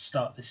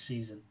start this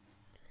season?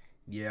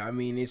 Yeah, I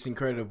mean, it's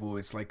incredible.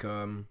 It's like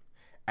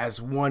as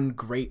one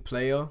great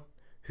player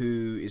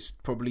who is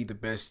probably the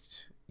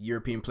best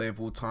European player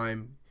of all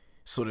time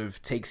sort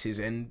of takes his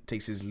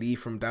leave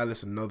from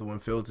Dallas, another one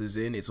filters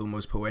in. It's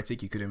almost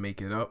poetic. You couldn't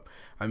make it up.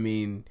 I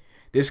mean,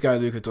 this guy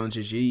Luka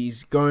Doncic,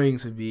 he's going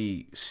to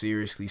be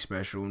seriously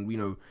special,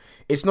 and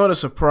it's not a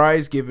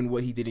surprise given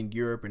what he did in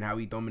Europe and how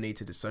he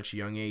dominated at such a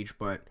young age.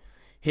 But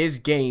his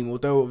game,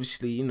 although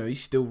obviously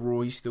he's still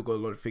raw, he's still got a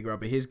lot to figure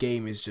out, but his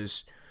game is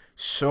just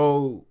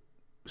so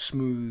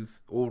smooth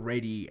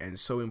already and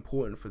so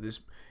important for this,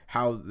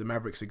 how the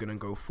Mavericks are going to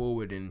go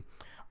forward. And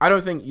I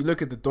don't think, you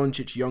look at the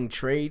Doncic Young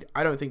trade,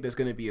 I don't think there's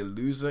going to be a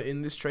loser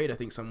in this trade. I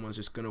think someone's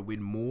just going to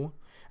win more,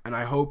 and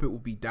I hope it will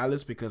be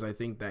Dallas, because I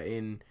think that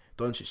in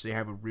Doncic they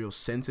have a real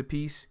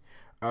centerpiece.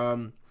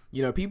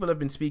 People have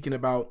been speaking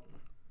about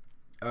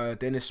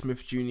Dennis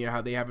Smith Jr.,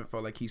 how they haven't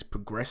felt like he's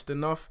progressed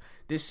enough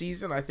this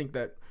season. I think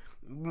that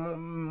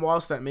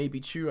whilst that may be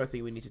true, I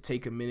think we need to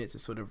take a minute to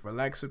sort of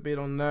relax a bit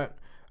on that.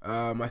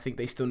 I think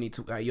they still need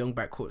to, that young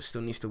backcourt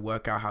still needs to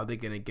work out how they're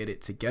going to get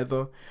it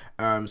together,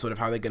 sort of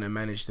how they're going to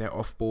manage their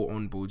off-ball,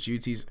 on-ball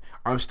duties.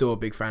 I'm still a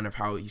big fan of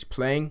how he's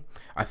playing.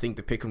 I think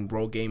the pick and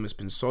roll game has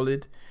been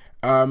solid.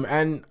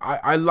 And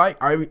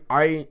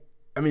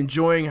I'm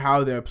enjoying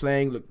how they're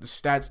playing. Look, the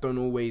stats don't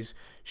always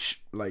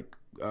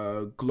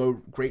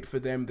glow great for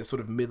them. They're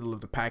sort of middle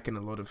of the pack in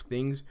a lot of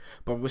things,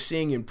 but we're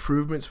seeing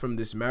improvements from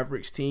this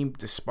Mavericks team,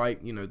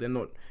 despite they're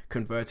not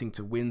converting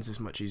to wins as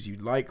much as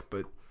you'd like.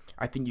 But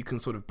I think you can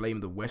sort of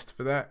blame the West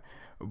for that.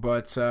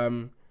 But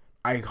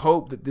I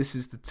hope that this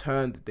is the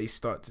turn that they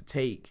start to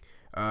take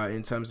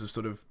in terms of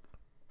sort of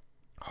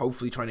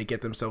hopefully trying to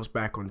get themselves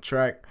back on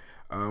track.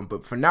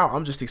 But for now,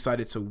 I'm just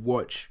excited to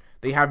watch.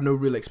 They have no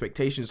real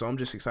expectations, so I'm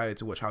just excited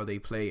to watch how they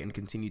play and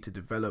continue to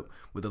develop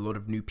with a lot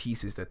of new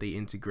pieces that they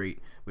integrate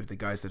with the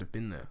guys that have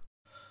been there.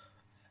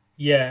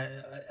 Yeah,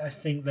 I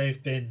think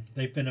they've been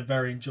a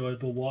very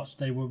enjoyable watch.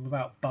 They were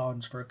without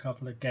Barnes for a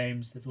couple of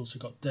games. They've also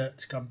got Dirk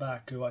to come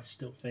back, who I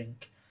still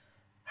think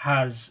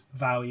has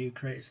value,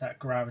 creates that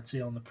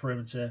gravity on the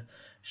perimeter,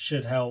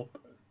 should help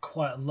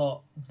quite a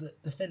lot.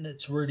 The thing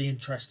that's really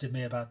interested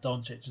me about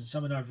Doncic, and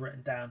something I've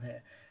written down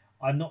here,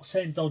 I'm not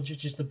saying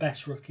Doncic is the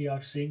best rookie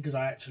I've seen, because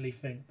I actually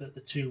think that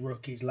the 2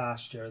 rookies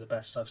last year are the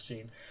best I've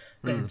seen.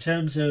 But in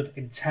terms of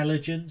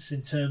intelligence,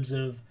 in terms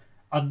of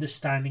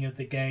understanding of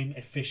the game,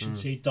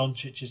 efficiency,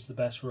 Doncic is the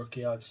best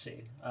rookie I've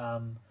seen.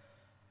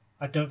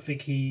 I don't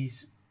think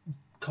he's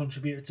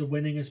contributed to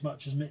winning as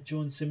much as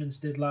Mitchell and Simmons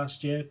did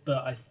last year,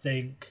 but I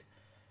think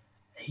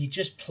he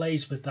just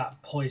plays with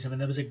that poise. I mean,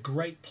 there was a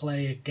great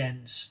play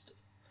against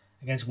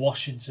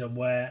Washington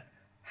where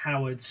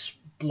Howard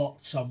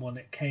blocked someone.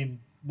 It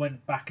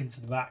went back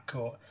into the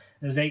backcourt.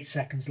 There was 8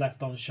 seconds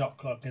left on the shot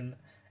clock, and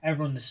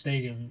everyone in the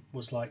stadium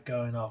was like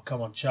going, "Oh,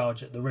 come on,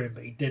 charge at the rim,"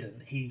 but he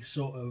didn't. He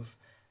sort of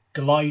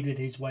glided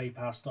his way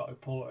past Otto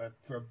Porter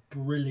for a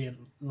brilliant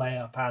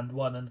layup and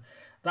one, and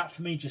that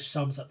for me just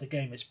sums up the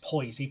game. It's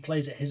poise. He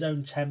plays at his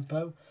own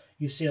tempo.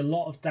 You see a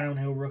lot of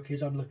downhill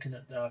rookies. I'm looking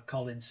at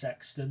Colin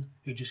Sexton,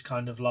 who just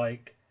kind of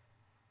like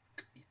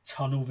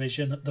tunnel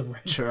vision at the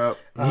rim. Sure.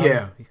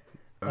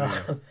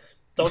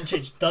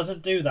 Doncic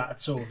doesn't do that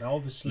at all. Now,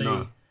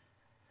 obviously,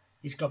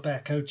 he's got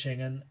better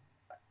coaching, and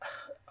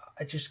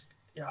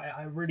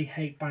I really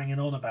hate banging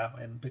on about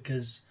him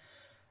because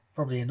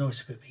probably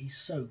annoys people, but he's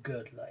so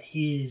good. Like,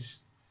 he is.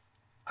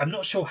 I'm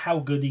not sure how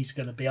good he's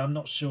going to be. I'm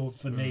not sure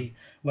for me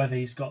whether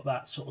he's got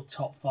that sort of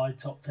top 5,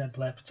 top 10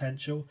 player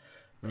potential.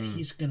 But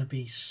he's going to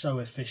be so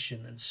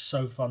efficient and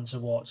so fun to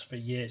watch for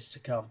years to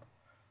come.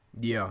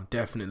 Yeah,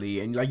 definitely.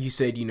 And like you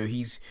said,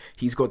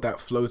 he's got that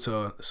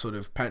floater sort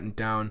of patterned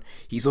down.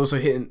 He's also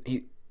hitting,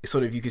 you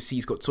can see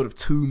he's got sort of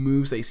 2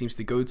 moves that he seems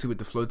to go to with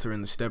the floater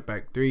and the step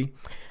back 3.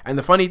 And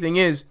the funny thing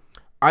is,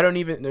 I don't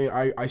even know,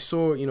 I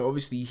saw,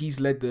 obviously he's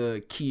led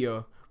the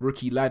Kia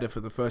rookie ladder for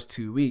the first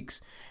 2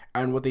 weeks.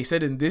 And what they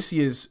said in this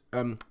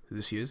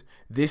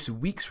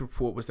week's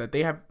report was that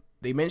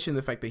they mentioned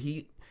the fact that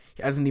he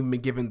He hasn't even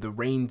been given the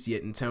reins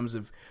yet in terms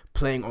of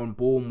playing on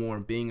ball more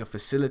and being a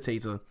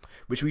facilitator,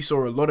 which we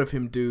saw a lot of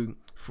him do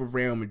for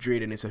Real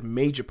Madrid, and it's a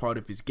major part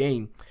of his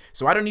game.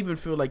 So I don't even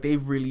feel like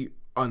they've really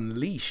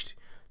unleashed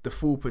the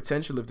full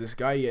potential of this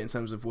guy yet in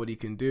terms of what he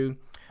can do.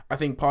 I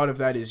think part of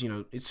that is,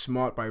 it's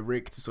smart by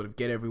Rick to sort of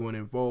get everyone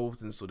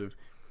involved and sort of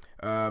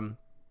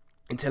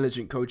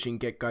intelligent coaching,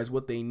 get guys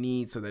what they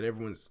need so that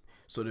everyone's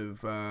sort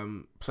of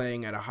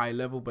playing at a high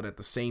level, but at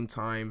the same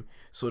time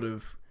sort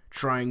of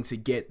trying to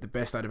get the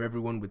best out of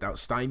everyone without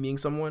stymieing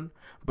someone.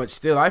 But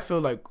still, I feel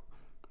like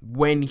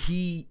when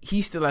he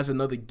still has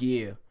another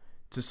gear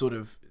to sort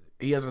of,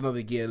 he has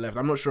another gear left.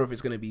 I'm not sure if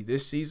it's going to be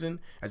this season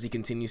as he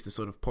continues to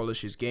sort of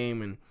polish his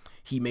game, and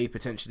he may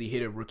potentially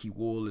hit a rookie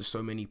wall as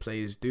so many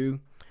players do.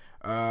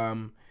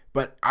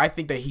 But I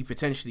think that he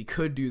potentially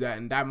could do that,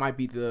 and that might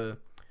be the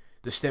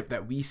step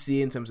that we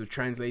see in terms of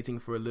translating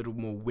for a little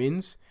more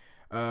wins.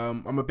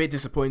 I'm a bit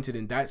disappointed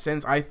in that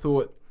sense. I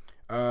thought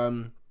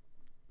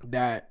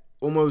that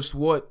almost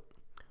what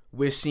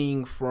we're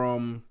seeing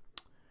from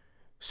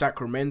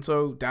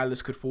Sacramento,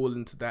 Dallas could fall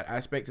into that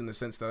aspect, in the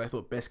sense that I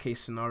thought best case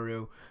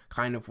scenario,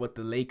 kind of what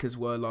the Lakers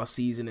were last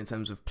season in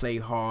terms of play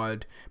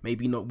hard,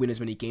 maybe not win as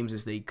many games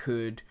as they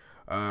could.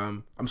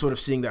 I'm sort of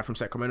seeing that from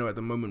Sacramento at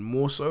the moment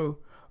more so.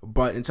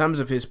 But in terms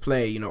of his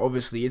play,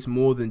 obviously it's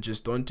more than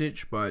just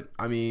Doncic, but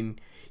I mean,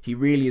 he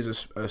really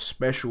is a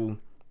special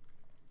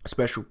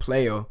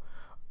player.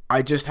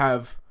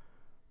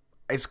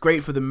 It's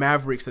great for the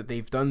Mavericks that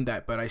they've done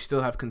that, but I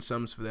still have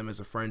concerns for them as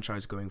a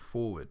franchise going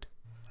forward.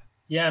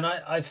 Yeah, and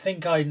I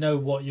think I know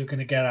what you're going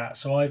to get at.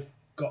 So I've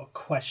got a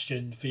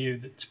question for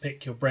you to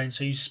pick your brain.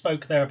 So you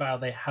spoke there about how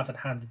they haven't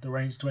handed the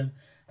reins to him.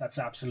 That's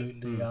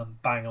absolutely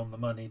bang on the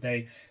money.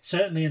 They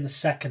certainly in the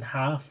second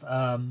half.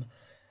 And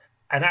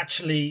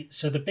actually,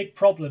 so the big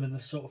problem in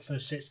the sort of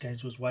first 6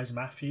 games was Wes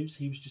Matthews.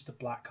 He was just a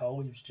black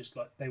hole. He was just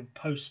like, they were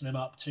posting him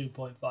up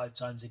 2.5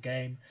 times a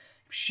game,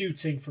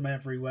 shooting from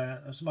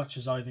everywhere. As much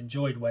as I've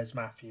enjoyed Wes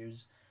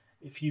Matthews,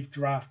 if you've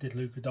drafted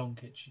Luka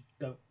Doncic, you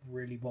don't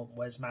really want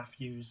Wes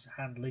Matthews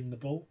handling the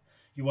ball.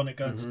 You want it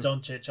going to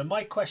Doncic. And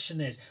my question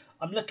is,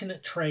 I'm looking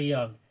at Trae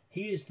Young.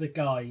 He is the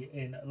guy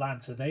in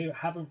Atlanta. They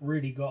haven't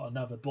really got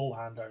another ball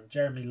handler, and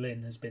Jeremy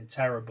Lin has been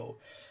terrible.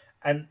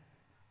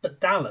 But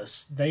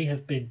Dallas, they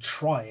have been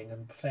trying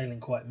and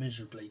failing quite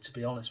miserably, to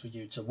be honest with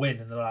you, to win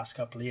in the last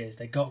couple of years.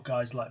 They got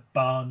guys like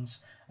Barnes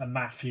and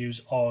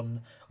Matthews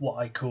on what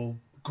I call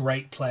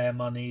great player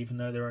money, even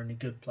though they're only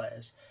good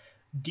players.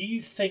 Do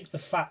you think the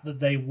fact that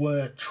they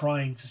were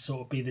trying to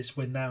sort of be this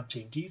win-now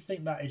team, do you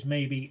think that is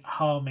maybe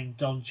harming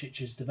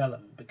Doncic's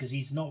development because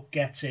he's not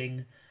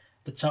getting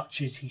the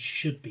touches he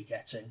should be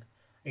getting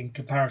in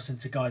comparison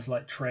to guys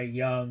like Trae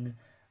Young,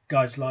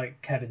 guys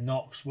like Kevin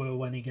Knox will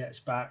when he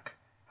gets back?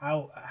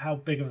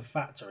 How big of a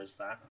factor is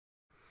that?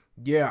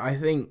 Yeah, I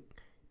think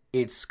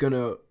it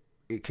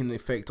can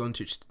affect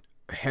Doncic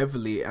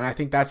heavily, and I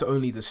think that's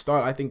only the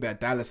start. I think that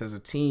Dallas as a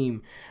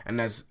team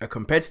and as a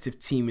competitive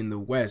team in the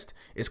West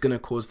is going to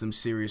cause them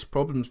serious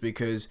problems,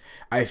 because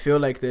I feel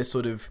like they're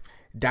sort of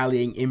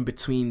dallying in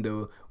between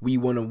the we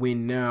want to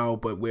win now,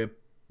 but we're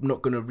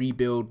not going to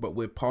rebuild, but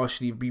we're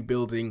partially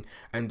rebuilding,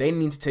 and they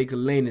need to take a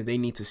lane and they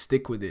need to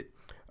stick with it.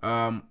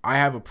 I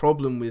have a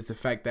problem with the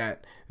fact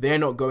that they're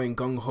not going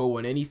gung-ho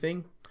on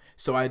anything,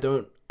 so I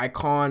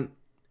can't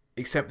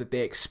accept that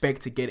they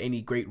expect to get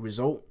any great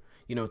result.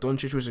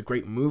 Doncic was a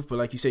great move, but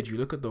like you said, you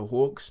look at the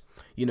Hawks,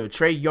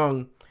 Trae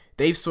Young,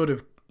 they've sort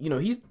of,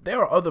 there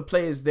are other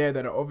players there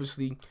that are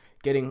obviously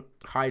getting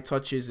high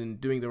touches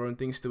and doing their own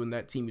thing still in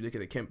that team. You look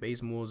at the Kent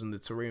Basemores and the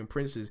Taurean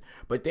Princes,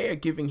 but they are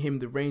giving him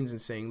the reins and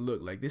saying,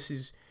 look, like, this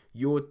is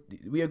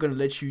we are going to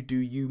let you do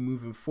you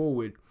moving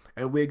forward,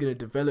 and we're going to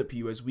develop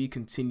you as we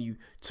continue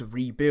to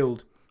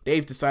rebuild.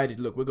 They've decided,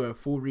 look, we're going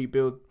full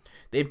rebuild.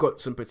 They've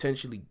got some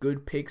potentially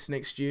good picks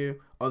next year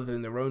other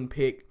than their own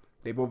pick.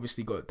 They've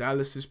obviously got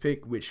Dallas's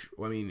pick, which,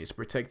 I mean, is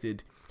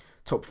protected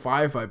top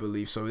 5, I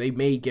believe. So they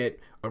may get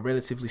a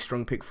relatively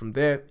strong pick from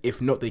there.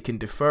 If not, they can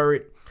defer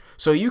it.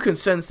 So you can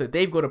sense that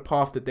they've got a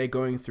path that they're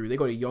going through. They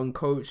got a young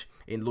coach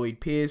in Lloyd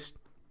Pierce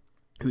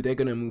who they're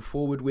going to move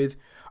forward with.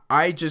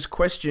 I just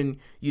question,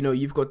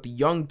 you've got the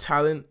young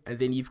talent, and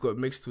then you've got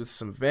mixed with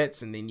some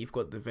vets, and then you've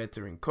got the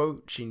veteran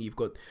coach, and you've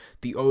got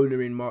the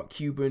owner in Mark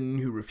Cuban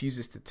who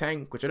refuses to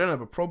tank, which I don't have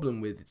a problem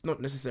with. It's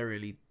not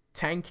necessarily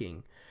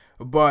tanking,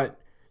 but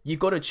you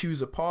got to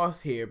choose a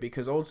path here,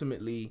 because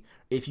ultimately,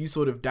 if you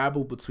sort of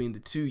dabble between the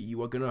two,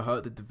 you are going to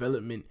hurt the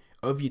development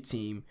of your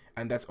team,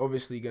 and that's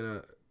obviously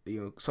going to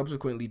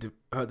subsequently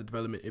hurt the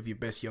development of your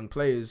best young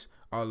players,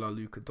 a la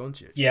Luka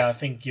Doncic. Yeah, I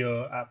think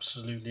you're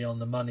absolutely on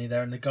the money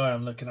there. And the guy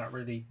I'm looking at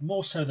really,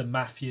 more so than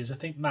Matthews, I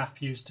think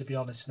Matthews, to be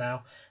honest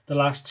now, the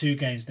last 2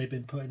 games they've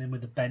been putting him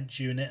with the bench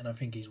unit, and I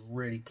think he's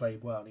really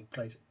played well, and he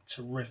plays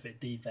terrific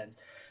defense.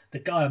 The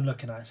guy I'm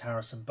looking at is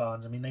Harrison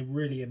Barnes. I mean, they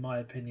really, in my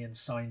opinion,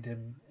 signed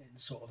him in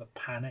sort of a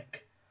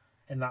panic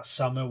in that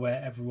summer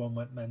where everyone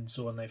went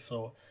mental and they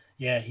thought,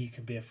 yeah, he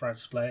can be a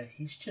franchise player.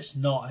 He's just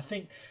not. I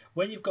think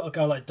when you've got a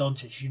guy like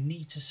Doncic, you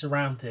need to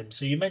surround him.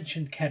 So you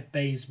mentioned Kent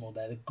Bazemore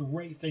there. The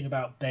great thing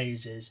about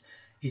Baze is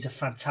He's a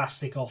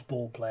fantastic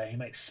off-ball player. He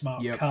makes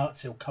smart Yep.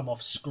 cuts. He'll come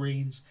off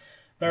screens.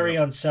 Very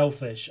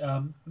unselfish.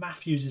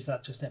 Matthews is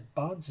that to extent.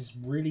 Barnes is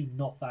really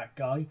not that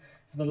guy.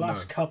 For the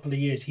last couple of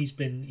years, he's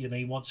been,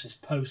 he wants his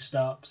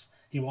post-ups.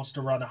 He wants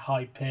to run a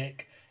high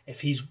pick.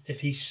 If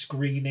he's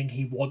screening,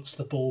 he wants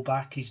the ball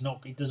back. He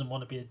doesn't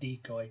want to be a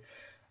decoy.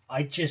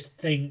 I just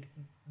think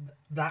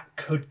that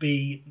could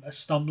be a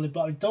stumbling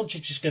block.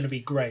 Doncic is going to be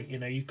great.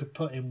 You could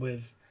put him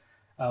with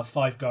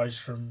 5 guys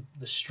from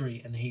the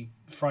street and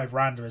 5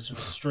 randomers from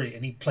the street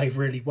and he'd play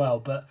really well.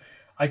 But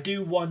I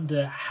do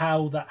wonder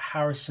how that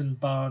Harrison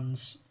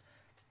Barnes,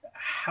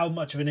 how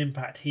much of an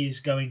impact he is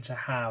going to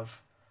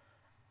have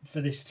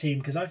for this team.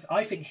 Because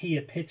I think he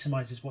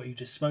epitomizes what you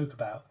just spoke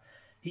about.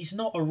 He's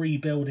not a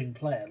rebuilding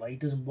player. Like, he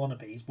doesn't want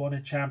to be. He's won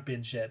a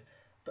championship.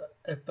 But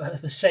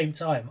at the same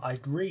time,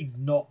 I'd really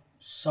not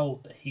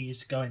sold that he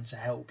is going to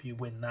help you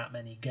win that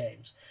many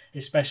games,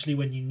 especially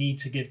when you need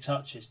to give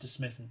touches to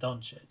Smith and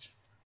Doncic.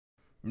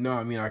 No,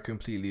 I mean, I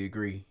completely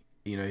agree.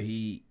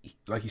 He,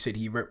 like you said,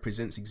 he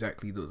represents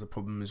exactly the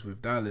problem is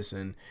with Dallas,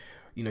 and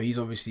he's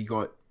obviously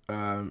got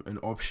an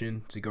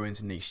option to go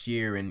into next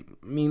year. And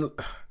I mean,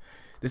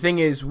 the thing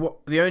is,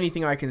 the only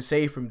thing I can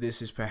say from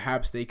this is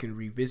perhaps they can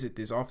revisit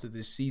this after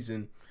this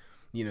season.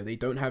 They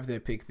don't have their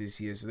pick this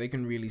year, so they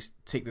can really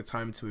take the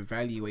time to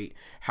evaluate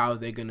how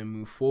they're going to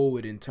move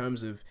forward in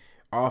terms of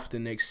after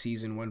next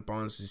season when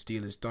Barnes'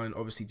 deal is done.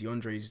 Obviously,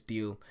 DeAndre's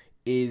deal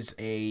was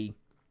a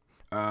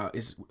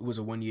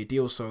 1-year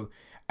deal, so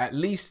at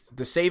least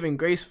the saving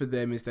grace for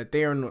them is that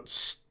they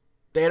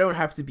don't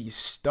have to be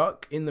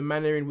stuck in the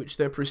manner in which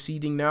they're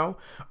proceeding now.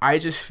 I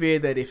just fear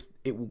that if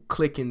it will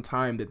click in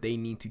time that they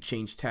need to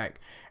change tack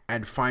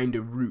and find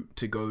a route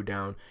to go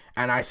down.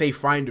 And I say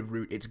find a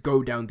route, it's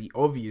go down the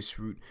obvious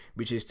route,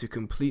 which is to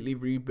completely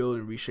rebuild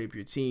and reshape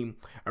your team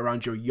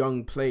around your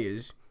young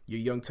players, your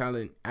young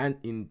talent, and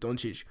in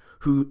Doncic,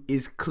 who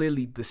is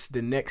clearly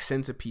the next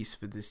centerpiece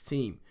for this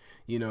team.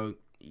 You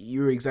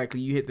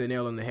hit the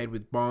nail on the head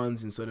with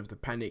Barnes and sort of the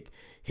panic.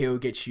 He'll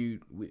get you,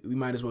 we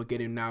might as well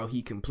get him now,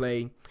 he can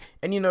play.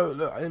 And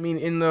look, I mean,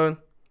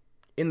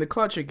 in the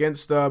clutch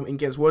against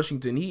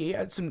Washington,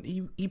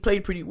 he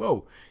played pretty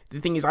well. The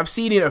thing is, I've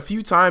seen it a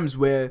few times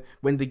where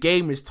when the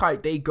game is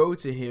tight, they go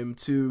to him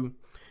to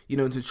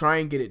try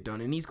and get it done,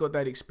 and he's got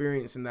that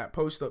experience in that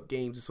post up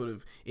game to sort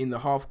of in the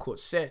half court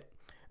set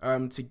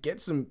to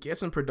get some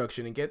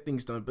production and get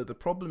things done. But the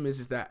problem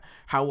is that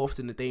how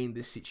often are they in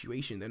this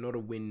situation? They're not a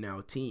win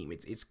now team.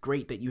 It's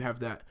great that you have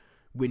that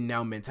win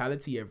now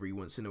mentality every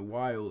once in a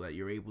while that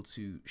you're able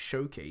to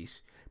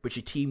showcase, but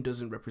your team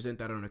doesn't represent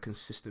that on a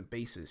consistent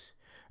basis.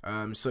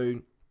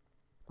 So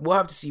we'll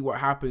have to see what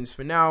happens.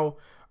 For now,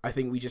 I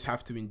think we just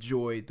have to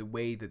enjoy the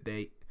way that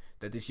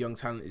this young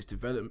talent is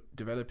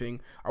developing.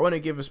 I want to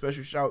give a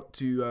special shout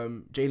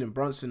to Jalen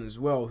Brunson as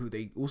well, who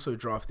they also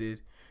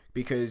drafted,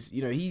 because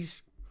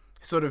he's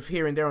sort of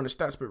here and there on the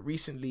stats, but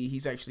recently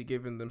he's actually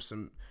given them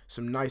some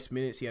nice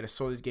minutes. He had a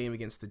solid game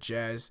against the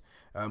Jazz,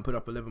 put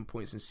up 11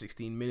 points in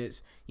 16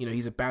 minutes.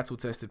 He's a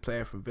battle-tested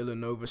player from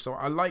Villanova, so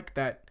I like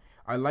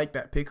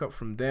that pickup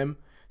from them.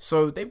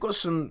 So they've got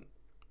some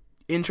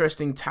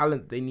interesting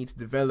talent they need to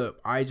develop.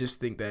 I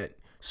just think that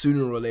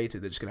sooner or later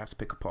they're just gonna have to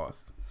pick a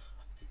path.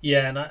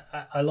 Yeah, and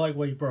I like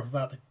what you brought up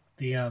about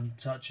the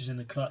touches in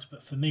the clutch,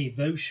 but for me,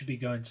 those should be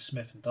going to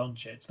Smith and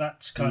Doncic.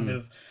 That's kind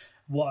of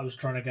what I was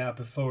trying to get at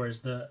before,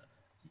 is that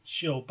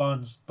sure,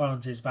 Barnes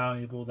is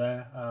valuable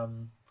there.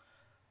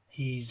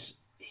 He's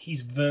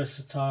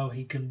versatile.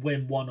 He can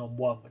win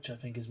one-on-one, which I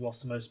think is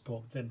what's the most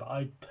important thing. But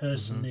I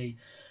personally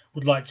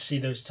would like to see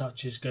those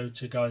touches go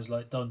to guys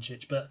like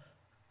Doncic.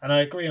 And I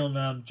agree on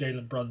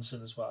Jalen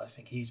Brunson as well. I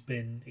think he's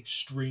been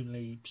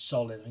extremely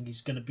solid. I think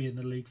he's going to be in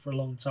the league for a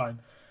long time.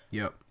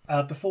 Yep.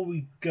 Before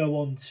we go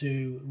on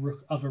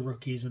to other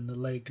rookies in the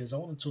Lakers, I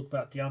want to talk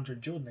about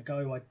DeAndre Jordan, a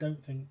guy who I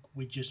don't think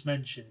we just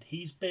mentioned.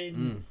 He's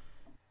been...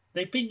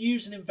 They've been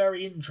using him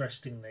very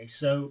interestingly.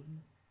 So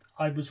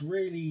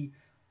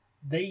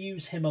they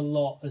use him a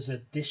lot as a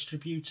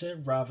distributor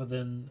rather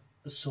than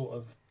a sort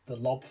of the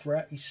lob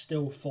threat. He's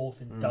still fourth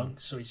in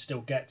dunks, so he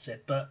still gets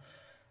it. But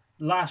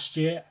last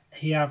year,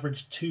 he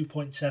averaged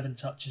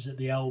 2.7 touches at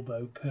the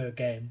elbow per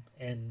game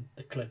in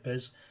the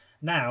Clippers.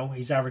 Now,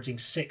 he's averaging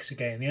 6 a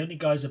game. The only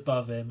guys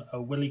above him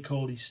are Willie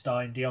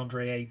Cauley-Stein,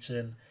 DeAndre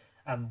Ayton,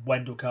 and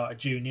Wendell Carter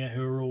Jr.,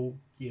 who are all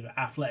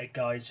athletic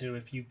guys who,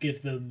 if you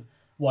give them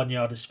 1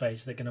 yard of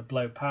space, they're going to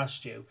blow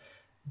past you.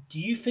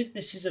 Do you think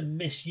this is a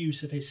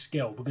misuse of his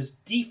skill? Because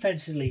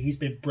defensively, he's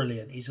been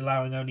brilliant. He's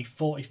allowing only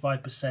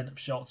 45% of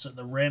shots at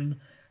the rim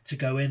to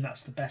go in.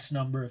 That's the best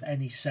number of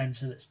any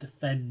centre that's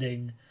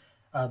defending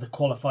the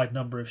qualified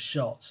number of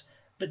shots.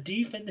 But do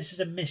you think this is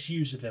a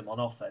misuse of him on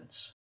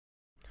offense?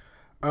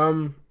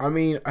 I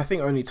mean, I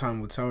think only time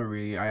will tell,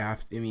 really.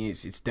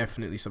 It's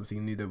definitely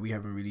something new that we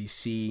haven't really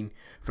seen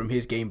from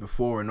his game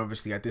before. And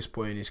obviously, at this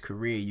point in his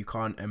career, you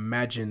can't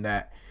imagine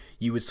that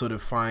you would sort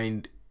of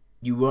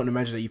you won't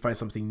imagine that you find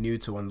something new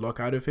to unlock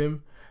out of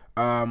him.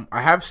 I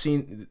have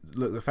seen,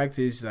 look, the fact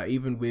is that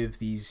even with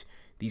these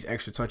these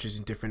extra touches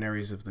in different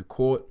areas of the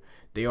court.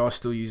 They are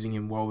still using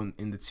him well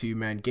in the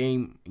 2-man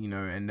game,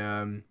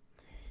 and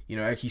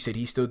like you said,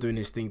 he's still doing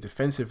his thing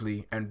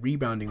defensively and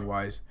rebounding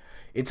wise.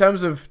 In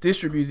terms of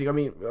distributing, I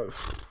mean,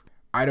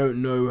 I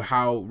don't know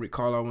how Rick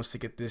Carlisle wants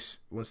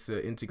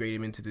to integrate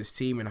him into this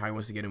team and how he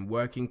wants to get him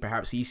working.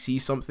 Perhaps he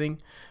sees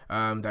something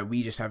that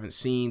we just haven't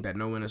seen, that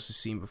no one else has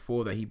seen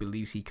before, that he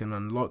believes he can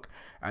unlock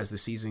as the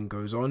season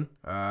goes on.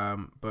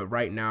 But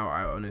right now,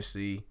 I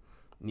honestly,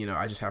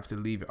 I just have to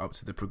leave it up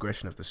to the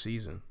progression of the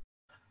season.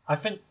 I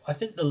think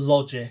the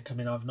logic, I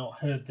mean, I've not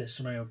heard this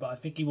from anyone, but I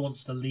think he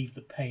wants to leave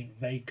the paint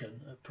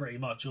vacant at pretty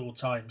much all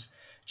times,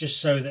 just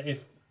so that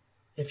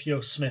if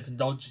you're Smith and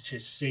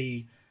Doncic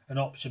see an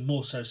option,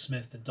 more so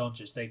Smith than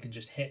Doncic, they can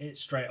just hit it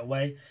straight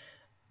away.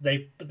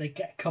 They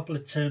get a couple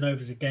of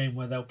turnovers a game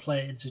where they'll play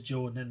it into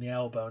Jordan in the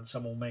elbow and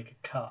someone will make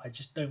a cut.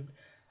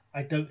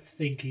 I don't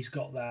think he's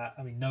got that.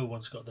 I mean, no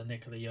one's got the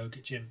Nikola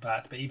Jokic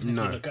impact, but even if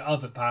you look at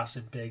other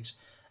passing bigs,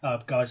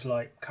 guys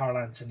like Karl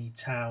Anthony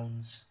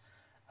Towns,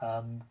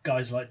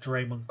 guys like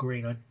Draymond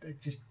Green,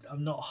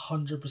 I'm not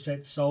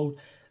 100% sold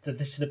that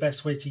this is the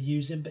best way to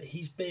use him, but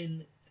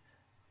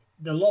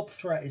the lob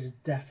threat is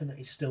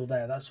definitely still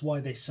there. That's why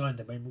they signed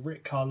him. I mean,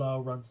 Rick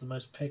Carlisle runs the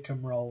most pick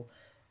and roll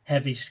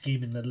heavy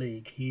scheme in the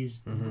league.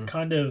 He's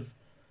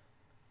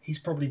he's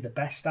probably the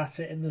best at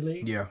it in the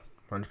league. Yeah,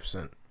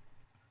 100%.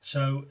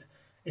 So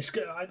it's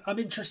good. I'm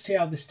interested to see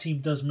how this team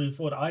does move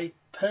forward. I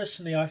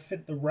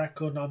think the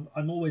record,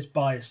 I'm always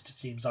biased to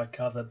teams I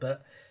cover,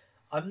 but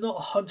I'm not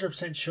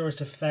 100% sure it's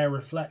a fair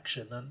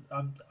reflection. And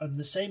I'm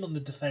the same on the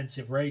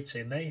defensive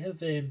rating.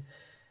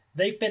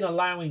 They've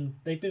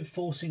been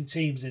forcing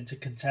teams into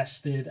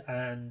contested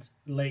and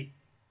late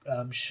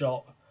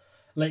shot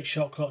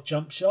clock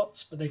jump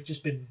shots, but they've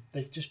just been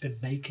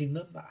making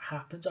them. That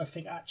happens. I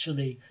think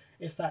actually,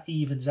 if that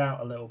evens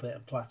out a little bit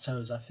and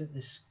plateaus, I think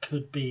we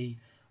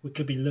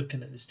could be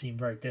looking at this team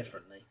very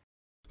differently.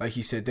 Like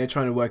you said, they're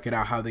trying to work it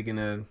out how they're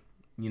gonna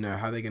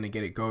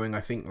get it going.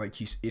 I think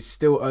it's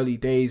still early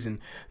days, and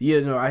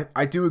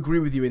I do agree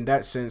with you in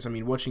that sense. I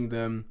mean, watching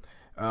them,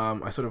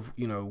 I sort of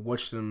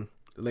watched them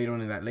later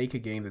on in that Laker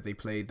game that they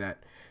played,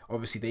 that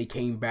obviously they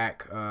came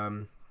back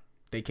from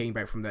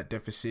that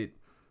deficit,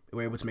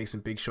 were able to make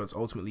some big shots,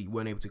 ultimately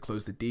weren't able to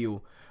close the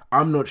deal.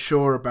 I'm not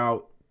sure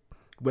about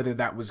whether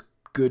that was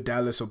good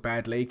Dallas or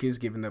bad Lakers,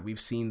 given that we've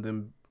seen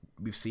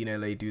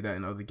LA do that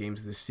in other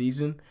games this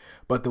season.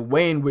 But the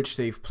way in which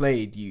they've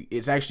played,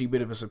 it's actually a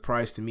bit of a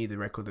surprise to me, the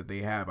record that they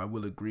have. I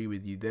will agree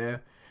with you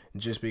there,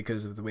 just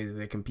because of the way that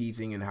they're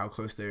competing and how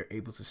close they're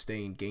able to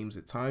stay in games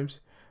at times.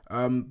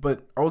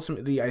 But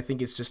ultimately, I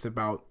think it's just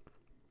about,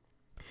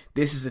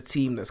 this is a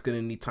team that's going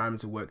to need time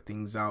to work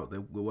things out.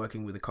 We're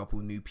working with a couple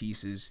new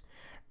pieces,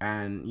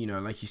 and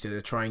like you said,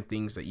 they're trying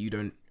things that you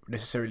don't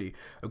necessarily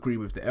agree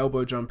with. The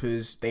elbow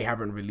jumpers, they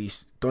haven't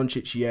released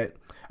Doncic yet.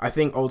 I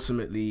think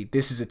ultimately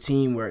this is a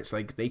team where it's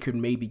like they could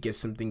maybe get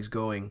some things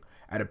going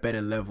at a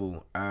better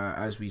level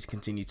as we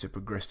continue to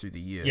progress through the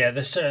year. Yeah,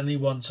 they're certainly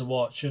one to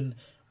watch, and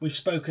we've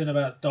spoken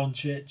about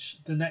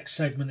Doncic. The next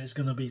segment is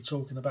going to be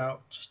talking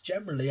about just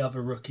generally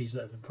other rookies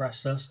that have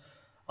impressed us.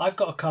 I've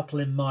got a couple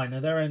in mind. Are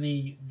there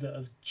any that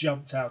have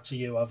jumped out to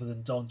you other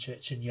than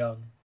Doncic and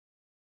Young?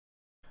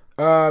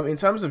 In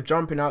terms of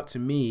jumping out to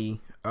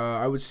me,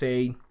 I would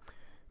say,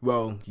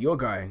 well, your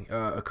guy,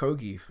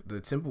 Okogie,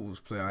 the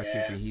Timberwolves player. I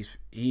think that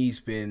he's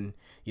been,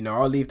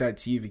 I'll leave that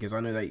to you because I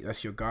know that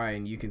that's your guy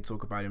and you can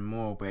talk about him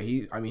more. But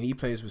he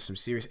plays with some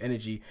serious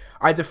energy.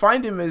 I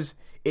defined him as,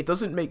 it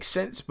doesn't make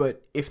sense,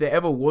 but if there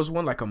ever was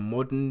one, like a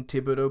modern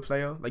Thibodeau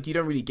player, like you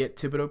don't really get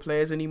Thibodeau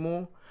players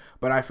anymore.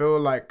 But I feel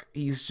like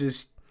he's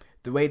just,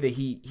 the way that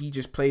he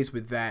just plays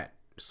with that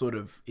sort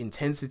of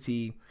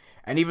intensity.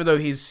 And even though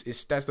his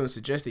stats don't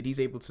suggest it, he's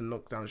able to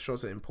knock down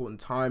shots at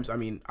important times. I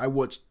mean, I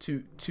watched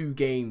two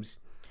games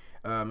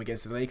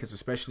against the Lakers,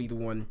 especially the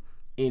one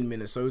in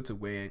Minnesota,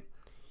 where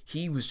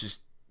he was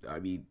just,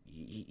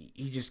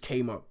 he just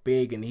came up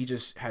big and he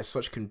just has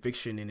such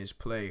conviction in his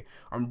play.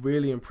 I'm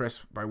really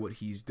impressed by what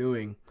he's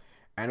doing.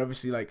 And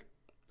obviously, like,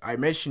 I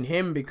mentioned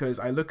him because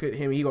I look at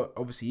him, he got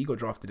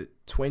drafted at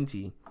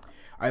 20.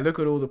 I look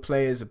at all the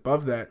players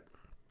above that,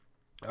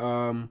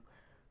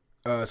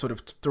 sort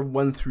of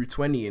 1 through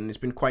 20, and it's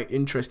been quite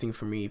interesting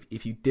for me.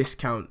 If you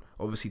discount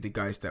obviously the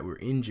guys that were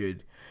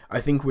injured, I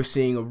think we're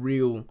seeing a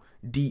real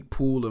deep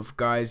pool of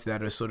guys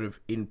that are sort of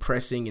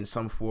impressing in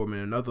some form or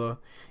another.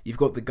 You've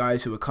got the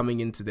guys who are coming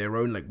into their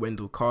own, like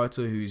Wendell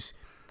Carter, who's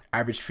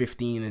averaged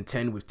 15 and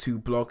 10 with 2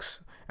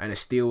 blocks and a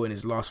steal in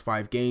his last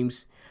 5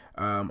 games.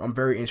 I'm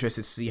very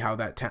interested to see how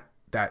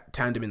that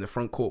tandem in the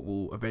front court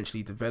will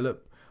eventually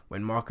develop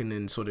when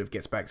Markkanen sort of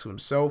gets back to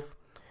himself.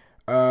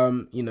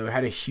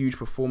 Had a huge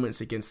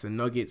performance against the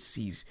Nuggets.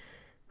 He's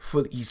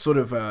sort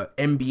of a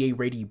NBA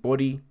ready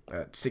body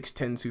at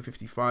 6'10",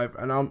 255,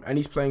 and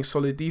he's playing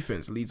solid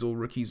defense. Leads all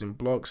rookies in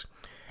blocks.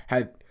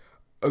 Had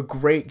a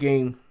great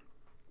game.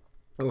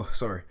 Oh,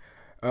 sorry.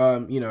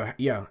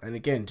 And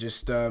again,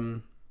 just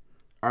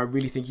I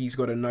really think he's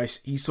got a nice.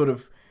 He's sort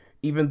of,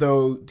 even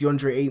though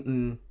DeAndre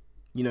Ayton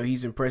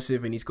he's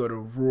impressive and he's got a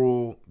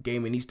raw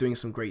game and he's doing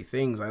some great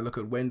things. I look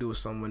at Wendell as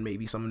someone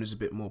who's a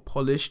bit more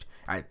polished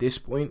at this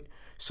point.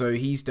 So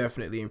he's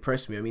definitely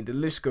impressed me. I mean, the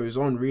list goes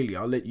on, really.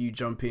 I'll let you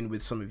jump in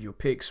with some of your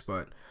picks,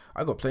 but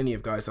I got plenty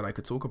of guys that I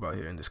could talk about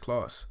here in this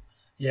class.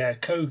 Yeah,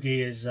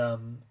 Kogi is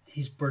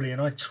he's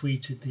brilliant. I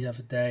tweeted the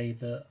other day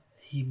that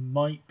he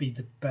might be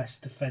the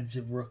best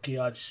defensive rookie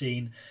I've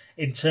seen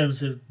in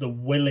terms of the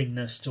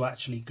willingness to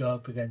actually go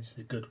up against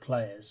the good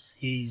players.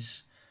 I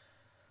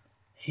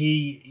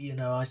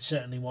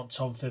certainly want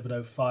Tom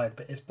Thibodeau fired,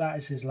 but if that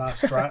is his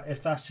last draft,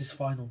 if that's his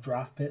final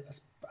draft pick, that's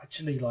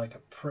actually like a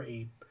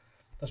pretty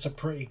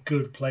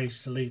good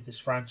place to leave this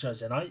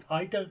franchise in.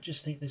 I don't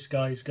just think this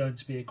guy is going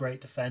to be a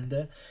great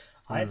defender.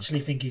 I actually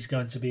think he's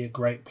going to be a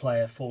great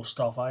player, full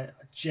stop.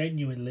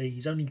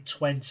 He's only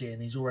 20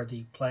 and he's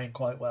already playing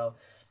quite well.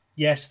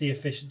 Yes, the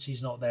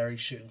efficiency's not there. He's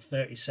shooting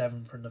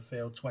 37 from the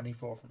field,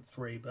 24 from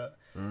three, but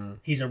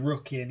he's a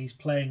rookie and he's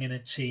playing in a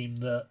team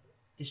that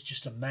is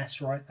just a mess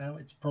right now.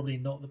 It's probably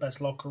not the best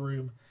locker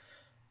room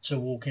to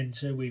walk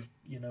into. We've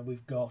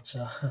got...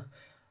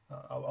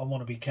 I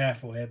want to be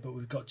careful here, but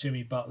we've got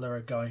Jimmy Butler,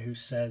 a guy who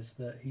says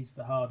that he's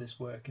the hardest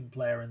working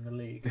player in the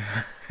league,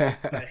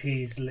 but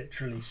he's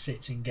literally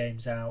sitting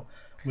games out.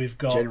 We've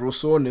got General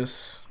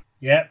Soreness.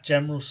 Yep,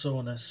 General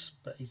Soreness,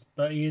 but he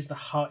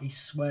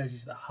swears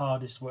he's the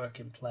hardest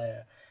working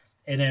player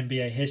in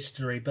NBA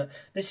history. But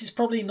this is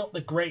probably not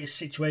the greatest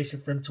situation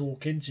for him to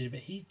walk into,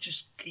 but he's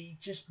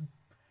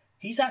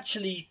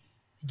actually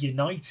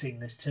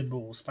uniting this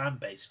Timberwolves fan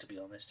base, to be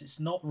honest. It's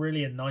not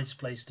really a nice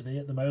place to be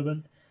at the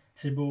moment.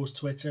 Timberwolves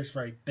Twitter is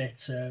very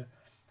bitter,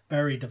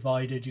 very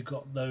divided. You've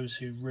got those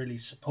who really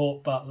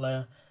support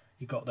Butler.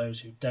 You've got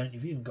those who don't.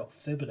 You've even got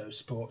Thibodeau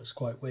supporters,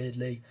 quite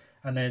weirdly.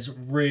 And there's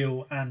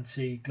real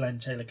anti-Glenn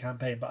Taylor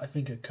campaign. But I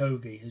think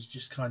Okogie has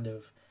just kind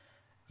of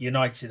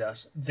united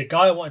us. The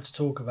guy I wanted to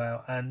talk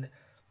about, and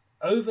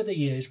over the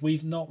years,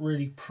 we've not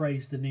really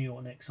praised the New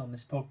York Knicks on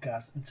this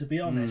podcast. And to be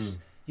honest,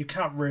 you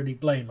can't really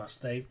blame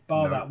us.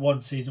 Bar that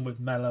one season with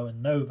Melo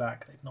and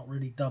Novak, they've not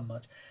really done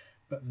much.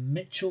 But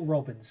Mitchell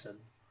Robinson...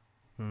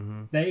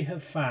 They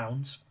have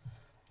found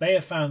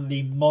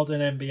the modern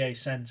NBA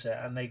center,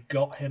 and they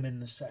got him in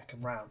the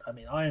second round. I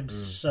mean, I am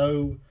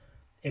so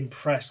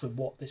impressed with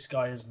what this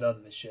guy has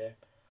done this year.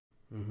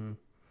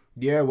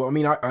 Yeah, well,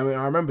 I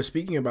remember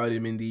speaking about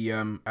him in the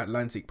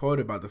Atlantic pod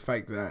about the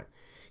fact that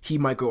he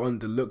might go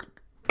underlooked.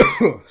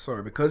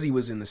 Because he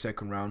was in the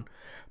second round,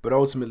 but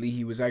ultimately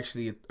he was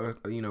actually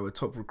a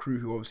top recruit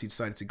who obviously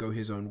decided to go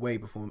his own way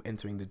before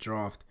entering the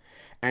draft.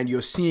 And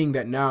you're seeing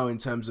that now in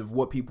terms of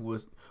what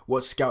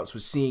scouts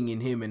were seeing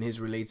in him and his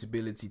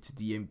relatability to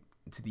the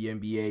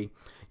NBA.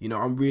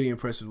 I'm really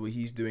impressed with what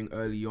he's doing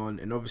early on,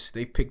 and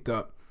obviously they've picked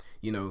up,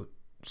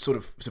 sort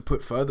of to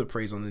put further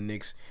praise on the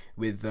Knicks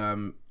with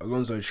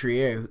Alonzo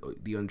Trier,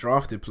 the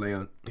undrafted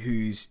player,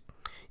 who's,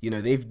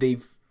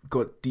 they've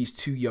got these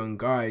two young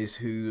guys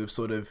who have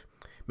sort of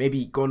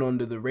maybe gone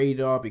under the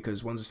radar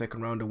because one's a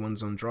second rounder,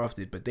 one's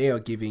undrafted, but they are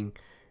giving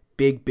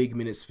big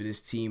minutes for this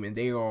team, and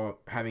they are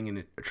having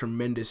a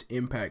tremendous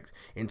impact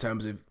in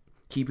terms of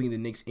keeping the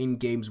Knicks in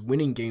games,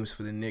 winning games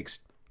for the Knicks.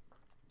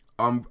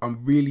 I'm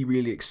really,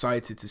 really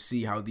excited to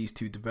see how these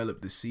two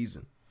develop this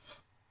season.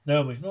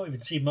 No, we've not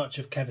even seen much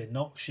of Kevin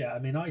Knox yet. I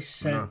mean, I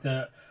said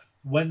that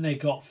when they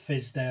got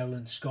Fizdale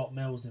and Scott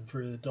Mills in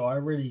through the door, I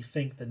really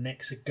think the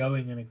Knicks are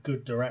going in a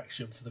good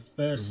direction for the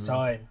first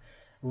time,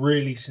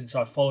 really, since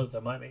I followed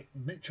them. I mean,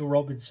 Mitchell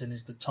Robinson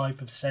is the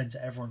type of center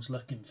everyone's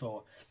looking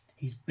for.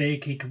 He's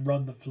big, he can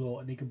run the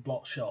floor, and he can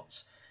block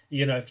shots.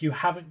 If you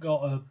haven't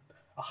got a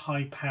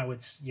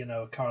high-powered,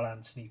 Karl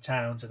Anthony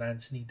Towns and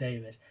Anthony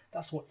Davis,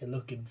 that's what you're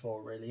looking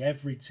for, really.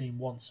 Every team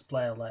wants a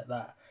player like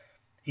that.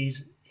 He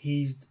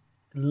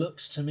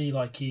looks to me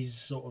like he's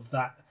sort of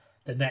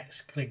the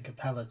next Clint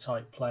Capella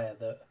type player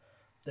that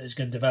is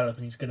going to develop,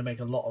 and he's going to make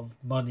a lot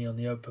of money on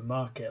the open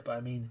market. But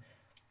I mean,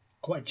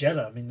 quite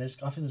jello. I mean, I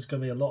think there's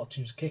going to be a lot of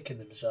teams kicking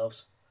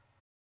themselves.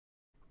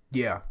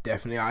 Yeah,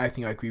 definitely. I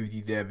think I agree with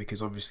you there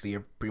because obviously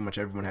pretty much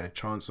everyone had a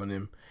chance on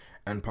him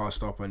and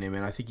passed up on him,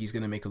 and I think he's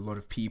going to make a lot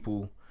of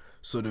people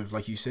sort of,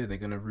 like you said, they're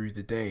going to rue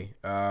the day.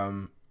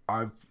 Another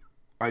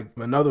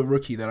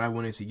rookie that I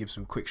wanted to give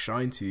some quick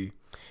shine to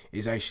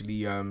is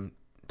actually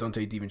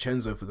Dante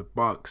DiVincenzo for the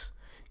Bucks.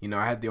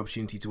 I had the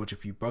opportunity to watch a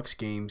few Bucks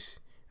games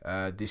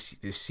this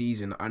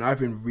season, and I've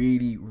been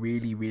really,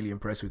 really, really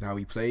impressed with how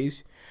he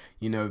plays.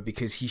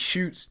 Because he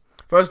shoots,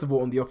 first of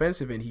all, on the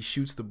offensive end, he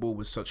shoots the ball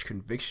with such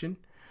conviction.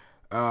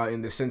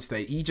 In the sense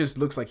that he just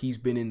looks like he's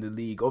been in the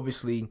league.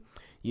 Obviously,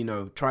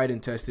 tried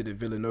and tested at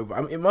Villanova.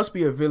 I mean, it must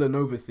be a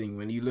Villanova thing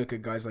when you look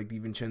at guys like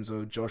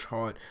DiVincenzo, Josh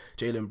Hart,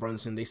 Jalen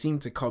Brunson. They seem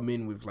to come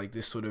in with like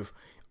this sort of,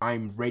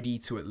 I'm ready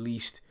to at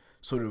least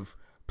sort of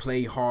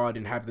play hard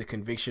and have the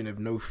conviction of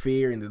no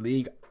fear in the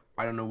league.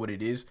 I don't know what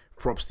it is.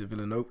 Props to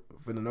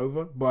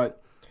Villanova.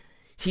 But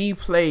he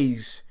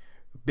plays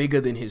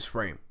bigger than his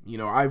frame.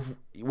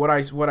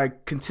 What I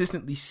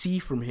consistently see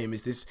from him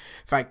is this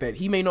fact that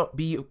he may not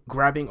be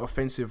grabbing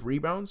offensive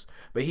rebounds,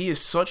 but he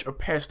is such a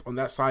pest on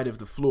that side of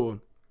the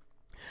floor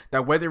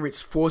that whether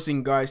it's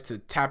forcing guys to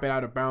tap it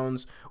out of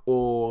bounds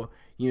or,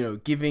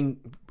 giving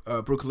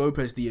Brook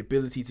Lopez the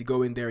ability to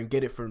go in there and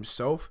get it for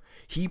himself,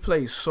 he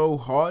plays so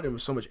hard and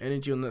with so much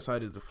energy on that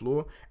side of the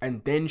floor,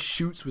 and then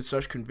shoots with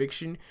such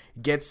conviction,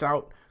 gets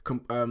out,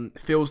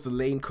 fills the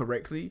lane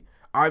correctly.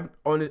 I've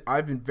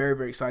been very,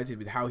 very excited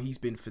with how he's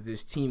been for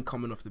this team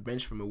coming off the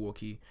bench for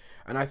Milwaukee.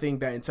 And I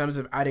think that in terms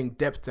of adding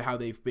depth to how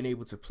they've been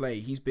able to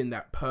play, he's been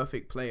that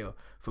perfect player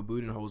for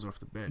Budenholzer off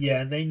the bench. Yeah,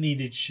 and they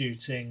needed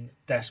shooting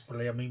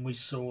desperately. I mean, we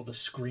saw the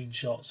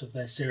screenshots of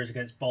their series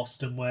against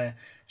Boston where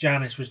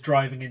Giannis was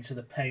driving into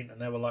the paint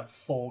and there were like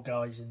 4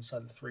 guys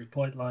inside the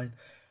three-point line.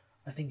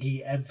 I think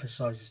he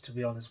emphasises, to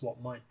be honest, what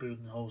Mike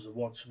Budenholzer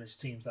wants from his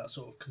teams, that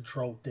sort of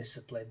controlled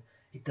discipline.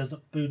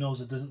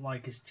 Budenholzer doesn't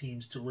like his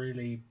teams to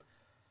really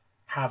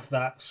have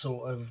that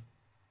sort of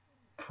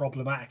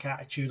problematic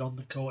attitude on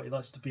the court. He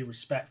likes to be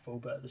respectful,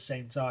 but at the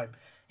same time,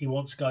 he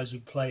wants guys who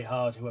play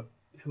hard, who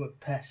are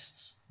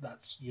pests.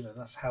 That's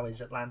how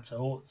his Atlanta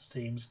Hawks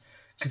teams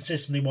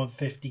consistently won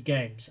 50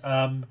 games.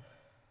 I'm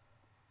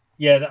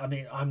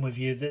with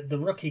you. The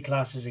rookie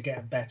classes are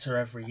getting better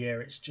every year.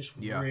 It's just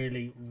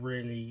really,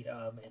 really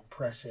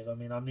impressive. I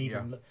mean, I'm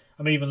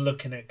even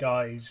looking at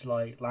guys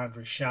like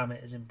Landry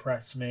Shamet has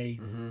impressed me.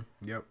 Mm-hmm.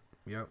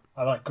 Yep.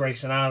 I like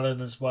Grayson Allen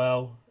as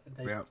well.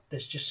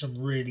 There's just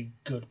some really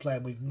good play,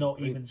 and we've not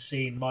even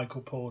seen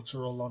Michael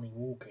Porter or Lonnie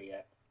Walker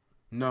yet.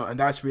 No, and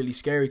that's really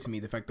scary to me,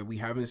 the fact that we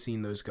haven't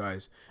seen those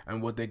guys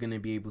and what they're going to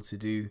be able to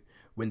do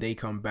when they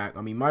come back.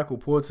 I mean, Michael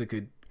Porter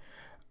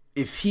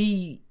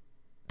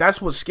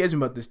that's what scares me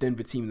about this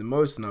Denver team the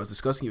most, and I was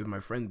discussing it with my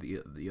friend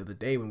the other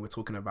day when we're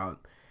talking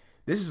about,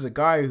 this is a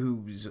guy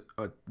who's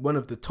one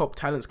of the top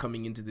talents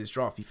coming into this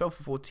draft. He fell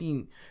for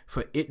 14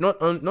 for it, not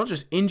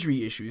just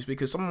injury issues,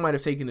 because someone might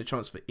have taken a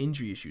chance for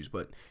injury issues,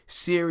 but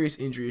serious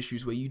injury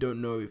issues where you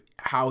don't know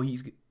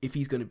if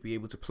he's going to be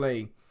able to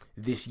play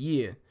this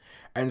year.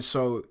 And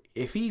so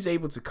if he's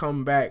able to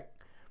come back,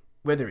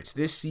 whether it's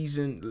this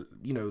season,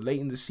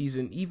 late in the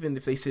season, even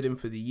if they sit him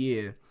for the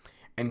year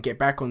and get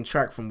back on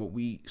track from what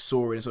we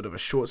saw in sort of a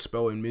short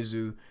spell in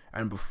Mizzou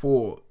and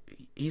before,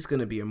 he's going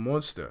to be a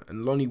monster.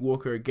 And Lonnie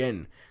Walker,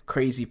 again,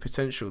 crazy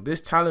potential.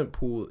 This talent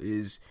pool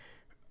is,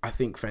 I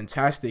think,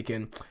 fantastic.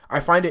 And I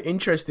find it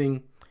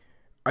interesting.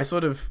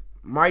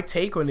 My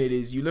take on it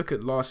is, you look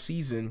at last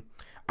season,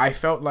 I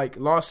felt like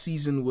last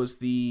season was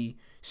the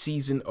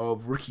season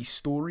of rookie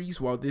stories,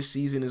 while this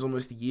season is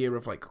almost a year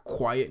of like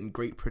quiet and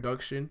great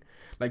production.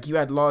 Like you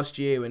had last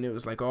year when it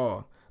was like,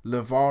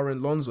 LeVar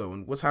and Lonzo,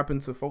 and what's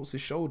happened to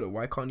Fultz's shoulder?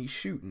 Why can't he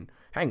shoot? And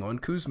hang on,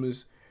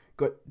 Kuzma's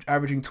got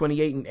averaging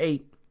 28 and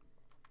 8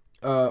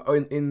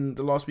 in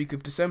the last week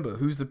of December.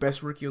 Who's the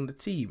best rookie on the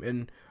team?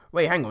 And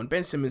wait, hang on,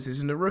 Ben Simmons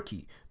isn't a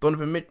rookie.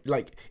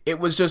 It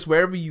was just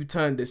wherever you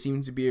turned, there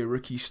seemed to be a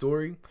rookie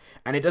story.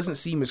 And it doesn't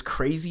seem as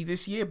crazy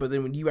this year, but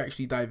then when you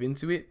actually dive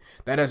into it,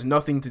 that has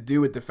nothing to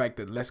do with the fact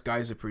that less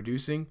guys are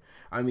producing.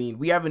 I mean,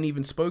 we haven't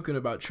even spoken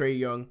about Trae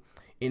Young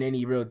in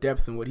any real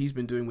depth and what he's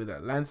been doing with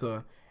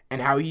Atlanta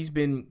and how he's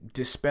been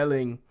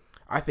dispelling,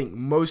 I think,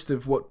 most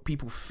of what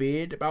people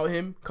feared about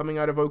him coming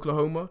out of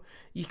Oklahoma.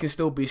 He can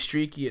still be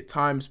streaky at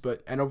times,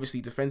 and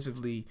obviously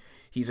defensively,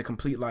 he's a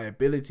complete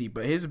liability.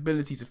 But his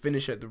ability to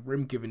finish at the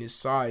rim, given his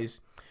size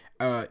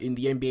in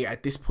the NBA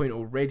at this point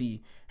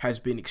already, has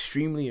been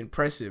extremely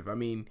impressive. I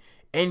mean,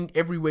 and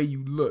everywhere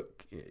you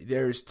look,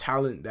 there's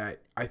talent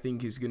that I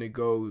think is going to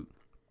go,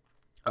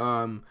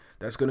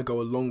 that's going to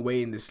go a long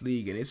way in this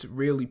league. And it's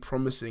really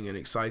promising and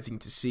exciting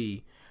to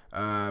see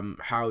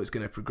how it's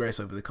going to progress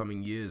over the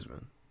coming years,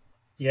 man.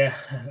 Yeah,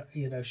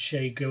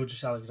 Shea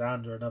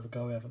Gilgeous-Alexander, another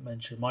guy we haven't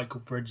mentioned,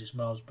 Michael Bridges,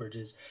 Miles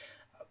Bridges.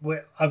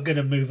 I'm going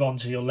to move on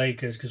to your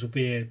Lakers because we'll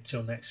be here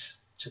till next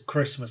to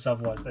Christmas.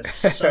 Otherwise, there's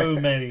so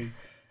many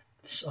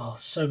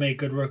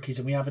good rookies,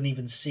 and we haven't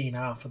even seen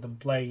half of them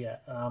play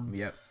yet.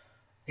 Yep.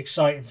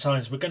 Exciting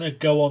times. We're going to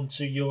go on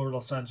to your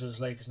Los Angeles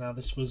Lakers now.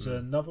 This was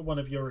another one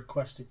of your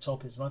requested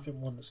topics, and I think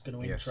one that's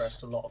going to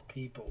interest a lot of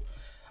people.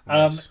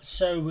 Yes.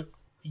 So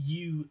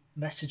you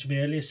messaged me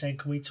earlier saying,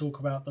 can we talk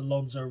about the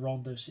Lonzo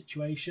Rondo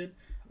situation?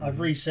 I've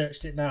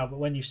researched it now, but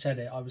when you said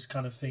it, I was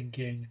kind of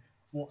thinking,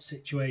 what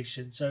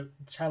situation? So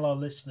tell our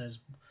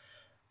listeners,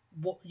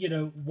 what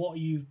are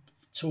you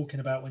talking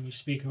about when you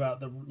speak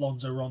about the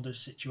Lonzo Rondo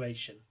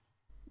situation?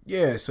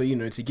 Yeah, so,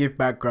 to give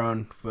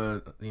background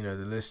for,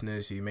 the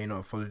listeners who may not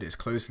have followed it as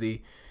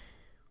closely,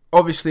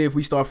 obviously, if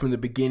we start from the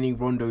beginning,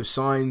 Rondo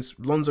signs.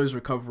 Lonzo's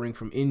recovering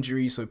from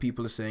injury, so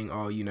people are saying,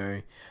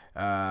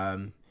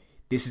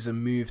 this is a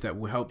move that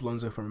will help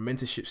Lonzo from a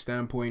mentorship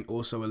standpoint,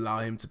 also allow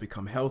him to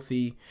become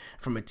healthy.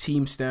 From a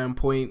team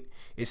standpoint,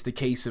 it's the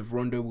case of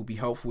Rondo will be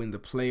helpful in the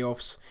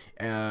playoffs,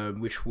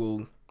 which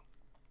will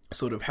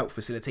sort of help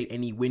facilitate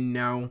any win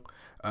now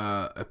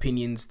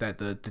opinions that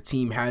the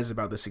team has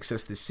about the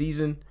success this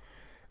season.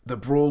 The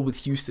brawl with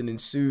Houston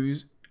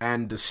ensues,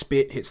 and the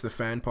spit hits the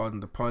fan,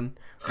 pardon the pun.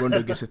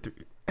 Rondo gets a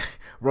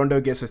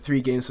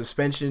 3-game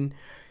suspension.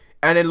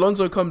 And then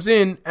Lonzo comes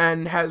in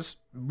and has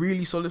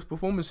really solid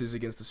performances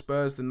against the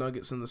Spurs, the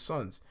Nuggets, and the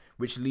Suns,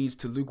 which leads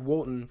to Luke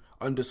Walton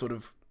under sort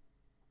of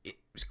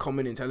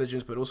common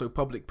intelligence, but also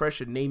public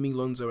pressure, naming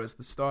Lonzo as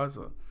the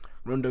starter.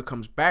 Rondo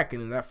comes back,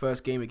 and in that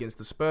first game against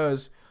the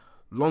Spurs,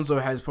 Lonzo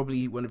has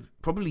probably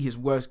his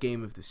worst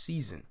game of the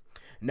season.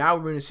 Now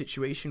we're in a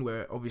situation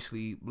where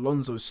obviously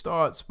Lonzo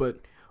starts, but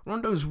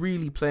Rondo's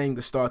really playing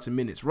the starter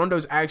minutes.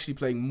 Rondo's actually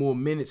playing more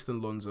minutes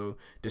than Lonzo,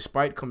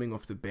 despite coming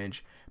off the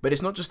bench. But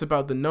it's not just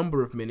about the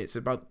number of minutes, it's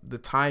about the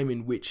time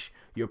in which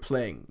you're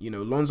playing. You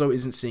know, Lonzo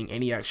isn't seeing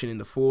any action in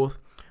the fourth,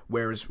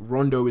 whereas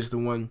Rondo is the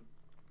one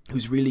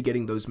who's really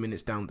getting those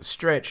minutes down the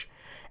stretch.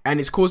 And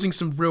it's causing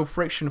some real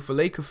friction for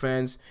Laker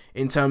fans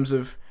in terms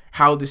of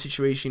how the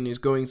situation is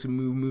going to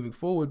moving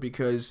forward,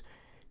 because,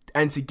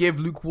 and to give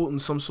Luke Walton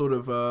some sort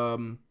of,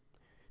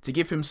 to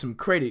give him some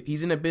credit,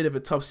 he's in a bit of a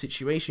tough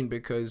situation,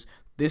 because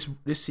this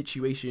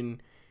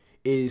situation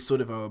is sort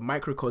of a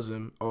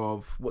microcosm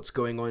of what's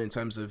going on in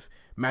terms of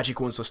Magic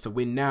wants us to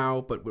win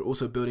now, but we're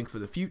also building for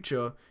the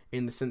future,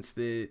 in the sense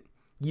that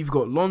you've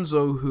got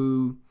Lonzo,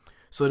 who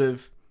sort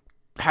of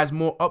has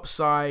more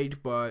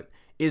upside, but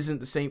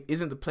isn't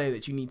the player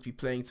that you need to be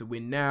playing to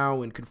win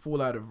now, and can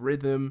fall out of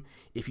rhythm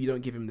if you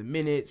don't give him the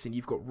minutes. And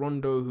you've got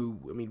Rondo, who,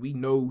 I mean, we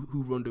know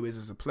who Rondo is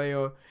as a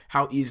player.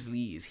 How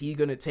easily is he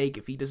going to take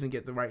if he doesn't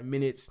get the right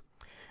minutes?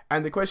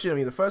 And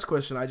the first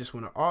question I just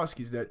want to ask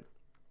is that,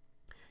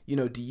 you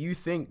know, do you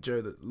think, Joe,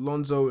 that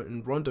Lonzo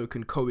and Rondo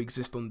can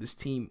coexist on this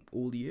team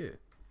all year?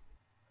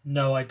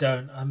 No, I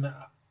don't.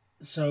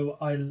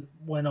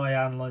 When I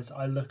analyse,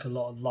 I look a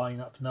lot of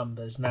lineup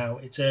numbers. Now,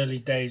 it's early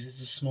days,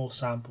 it's a small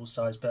sample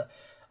size, but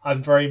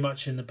I'm very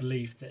much in the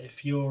belief that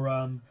if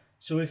you're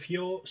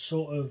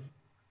sort of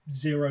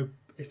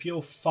if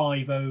you're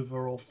 5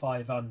 over or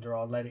 5 under,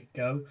 I'll let it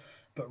go.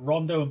 But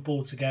Rondo and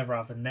Ball together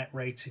have a net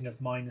rating of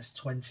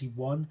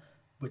 -21,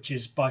 which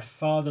is by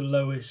far the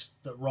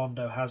lowest that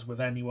Rondo has with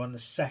anyone. The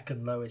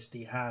second lowest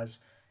he has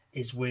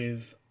is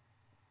with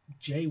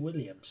Jay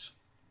Williams.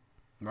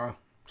 Wow.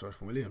 Sorry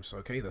for Williams.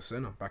 Okay, the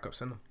center, backup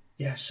center.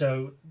 Yeah,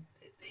 so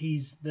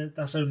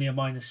that's only a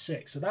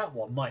 -6, so that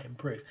one might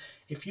improve.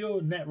 If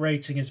your net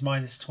rating is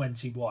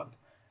 -21,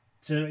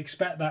 to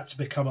expect that to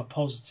become a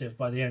positive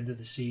by the end of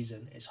the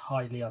season is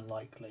highly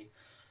unlikely.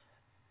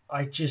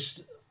 I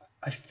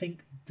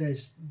think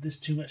there's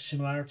too much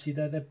similarity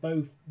there.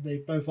 They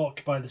both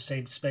occupy the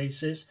same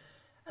spaces,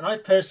 and I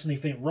personally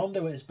think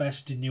Rondo at his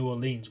best in New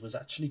Orleans was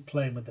actually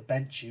playing with the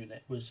bench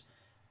unit, was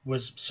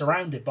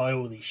surrounded by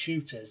all these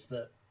shooters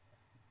that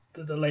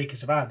the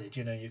Lakers have added.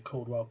 You know, your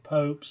Caldwell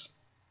Popes,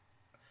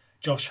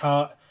 Josh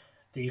Hart,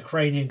 the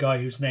Ukrainian guy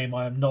whose name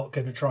I am not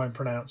going to try and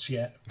pronounce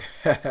yet.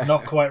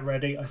 Not quite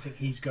ready. I think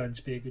he's going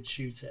to be a good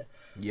shooter.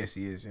 Yes,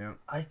 he is, yeah.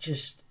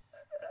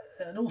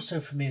 And also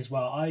for me as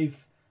well,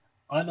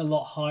 I'm a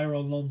lot higher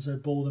on Lonzo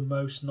Ball than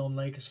most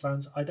non-Lakers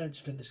fans. I don't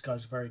think this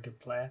guy's a very good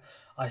player.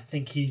 I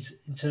think he's,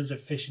 in terms of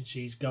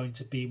efficiency, he's going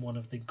to be one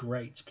of the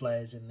great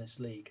players in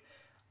this league.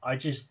 I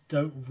just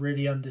don't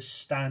really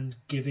understand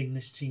giving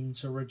this team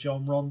to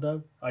Rajon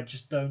Rondo. I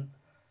just don't.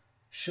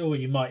 Sure,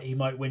 he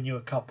might win you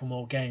a couple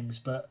more games,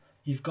 but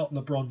you've got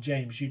LeBron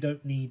James. You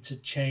don't need to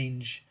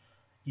change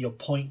your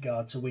point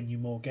guard to win you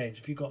more games.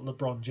 If you've got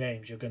LeBron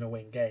James, you're going to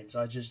win games.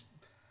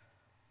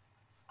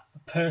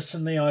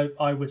 Personally,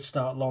 I would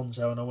start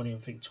Lonzo, and I wouldn't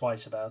even think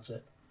twice about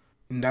it.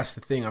 And that's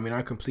the thing. I mean,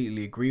 I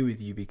completely agree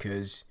with you,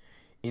 because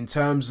in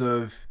terms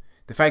of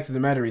the fact of the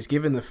matter is,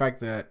 given the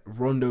fact that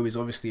Rondo is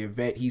obviously a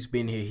vet, he's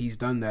been here, he's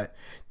done that,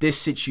 this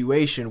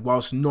situation,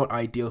 whilst not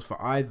ideal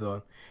for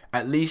either,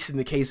 at least in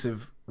the case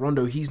of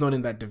Rondo, he's not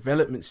in that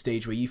development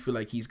stage where you feel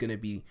like he's going to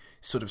be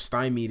sort of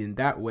stymied in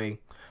that way.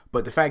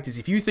 But the fact is,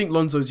 if you think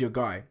Lonzo's your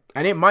guy,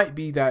 and it might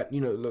be that,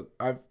 you know, look,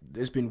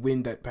 there's been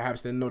wind that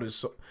perhaps they're not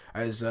as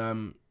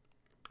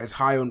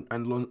high on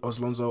as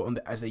Lonzo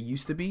as they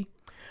used to be.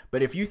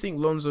 But if you think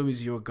Lonzo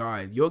is your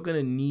guy, you're going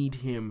to need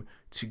him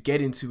to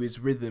get into his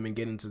rhythm and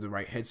get into the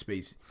right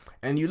headspace.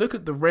 And you look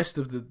at the rest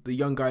of the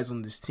young guys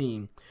on this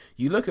team,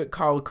 you look at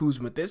Kyle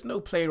Kuzma, there's no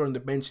player on the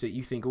bench that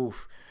you think,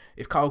 oof,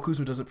 if Kyle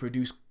Kuzma doesn't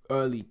produce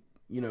early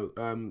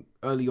on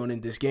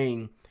in this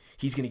game,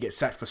 he's going to get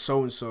sat for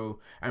so-and-so,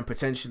 and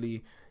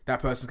potentially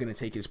that person's going to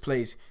take his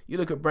place. You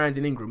look at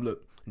Brandon Ingram,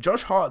 look,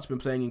 Josh Hart's been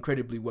playing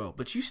incredibly well,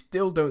 but you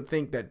still don't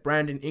think that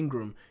Brandon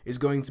Ingram is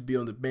going to be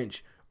on the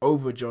bench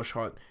over Josh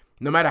Hart,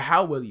 no matter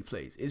how well he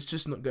plays. It's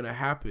just not going to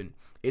happen.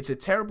 It's a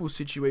terrible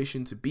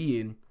situation to be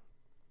in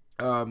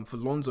for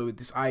Lonzo,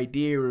 this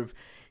idea of,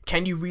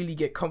 can you really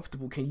get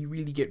comfortable? Can you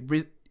really get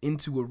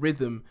into a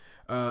rhythm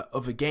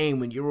of a game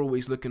when you're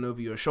always looking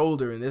over your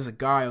shoulder and there's a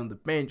guy on the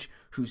bench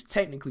who's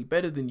technically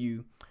better than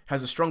you,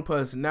 has a strong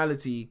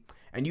personality,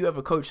 and you have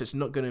a coach that's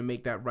not going to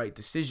make that right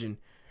decision?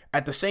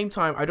 At the same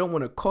time, I don't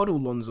want to coddle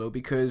Lonzo,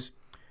 because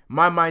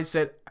my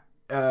mindset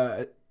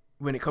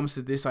when it comes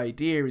to this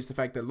idea is the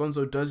fact that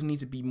Lonzo does need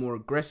to be more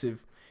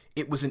aggressive.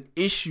 It was an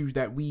issue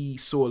that we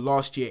saw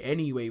last year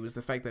anyway, was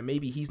the fact that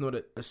maybe he's not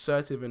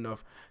assertive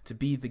enough to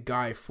be the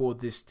guy for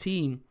this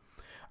team.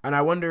 And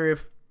I wonder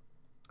if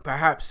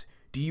perhaps,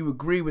 do you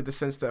agree with the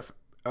sense that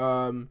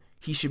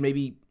he should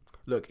maybe,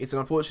 look, it's an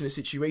unfortunate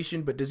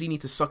situation, but does he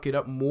need to suck it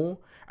up more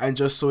and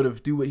just sort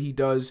of do what he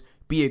does,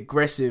 be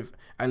aggressive,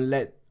 and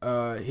let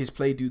his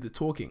play do the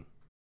talking.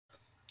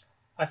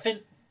 I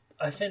think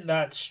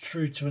that's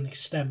true to an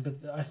extent,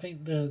 but I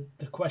think the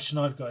question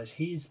I've got is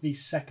he's the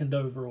second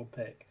overall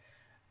pick,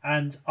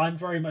 and I'm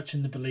very much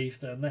in the belief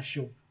that unless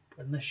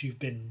you've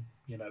been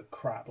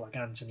crap like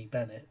Anthony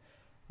Bennett,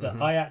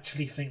 that I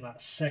actually think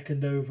that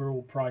second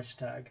overall price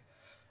tag,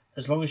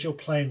 as long as you're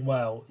playing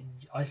well,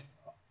 I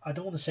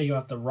don't want to say you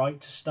have the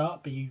right to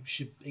start, but you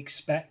should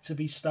expect to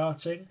be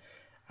starting.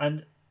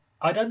 And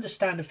I'd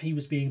understand if he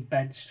was being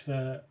benched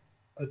for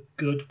a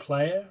good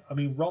player. I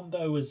mean,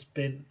 Rondo has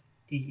been...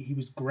 He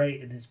was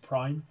great in his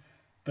prime,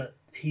 but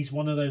he's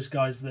one of those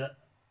guys that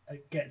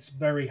gets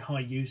very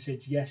high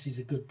usage. Yes, he's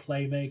a good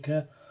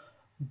playmaker,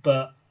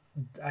 but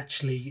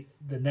actually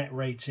the net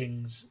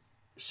ratings,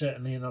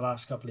 certainly in the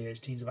last couple of years,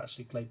 teams have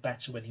actually played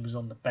better when he was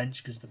on the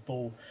bench because the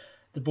ball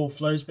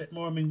flows a bit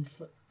more. I mean,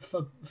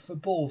 for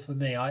Ball, for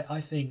me, I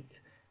think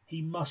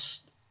he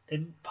must...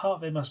 part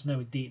of it must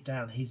know deep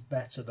down he's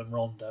better than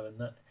Rondo, and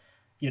that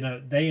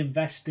they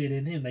invested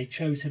in him. They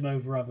chose him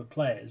over other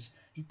players.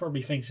 He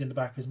probably thinks in the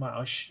back of his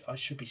mind, I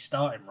should be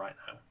starting right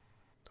now.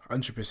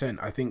 100%.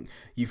 I think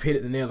you've hit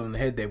the nail on the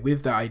head there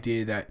with the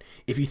idea that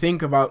if you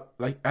think about,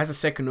 like, as a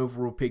second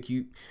overall pick,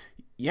 you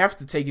have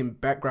to take him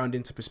background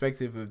into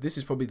perspective of this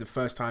is probably the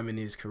first time in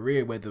his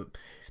career where the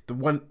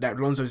one that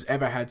Lonzo's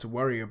ever had to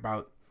worry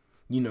about,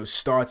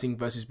 starting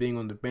versus being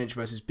on the bench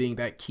versus being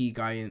that key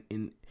guy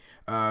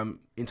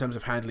in terms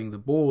of handling the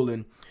ball.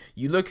 And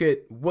you look at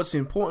what's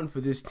important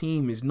for this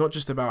team is not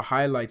just about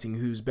highlighting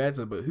who's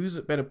better, but who's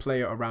a better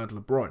player around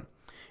LeBron.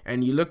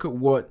 And you look at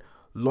what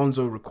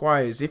Lonzo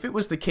requires. If it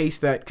was the case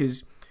that,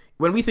 because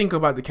when we think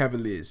about the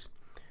Cavaliers,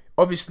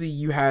 obviously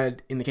you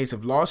had, in the case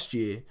of last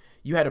year,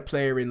 you had a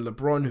player in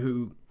LeBron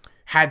who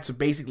had to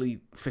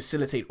basically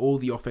facilitate all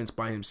the offense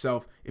by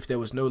himself. If there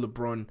was no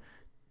LeBron,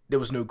 there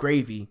was no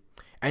gravy.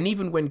 And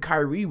even when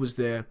Kyrie was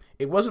there,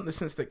 it wasn't the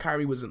sense that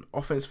Kyrie was an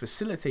offense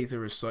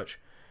facilitator as such.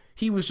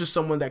 He was just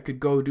someone that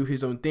could go do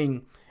his own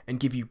thing and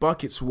give you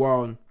buckets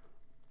while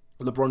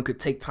LeBron could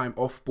take time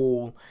off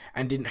ball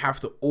and didn't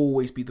have to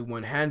always be the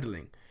one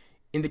handling.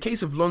 In the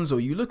case of Lonzo,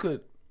 you look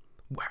at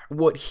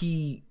what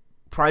he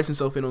prides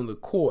himself in on the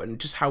court and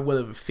just how well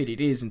of a fit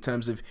it is in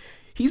terms of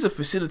he's a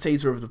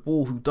facilitator of the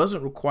ball who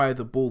doesn't require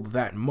the ball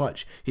that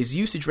much. His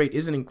usage rate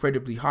isn't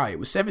incredibly high. It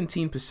was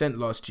 17%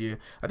 last year.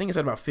 I think it's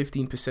at about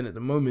 15% at the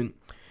moment.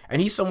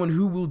 And he's someone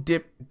who will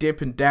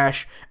dip and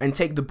dash and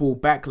take the ball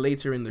back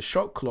later in the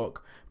shot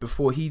clock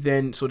before he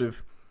then sort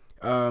of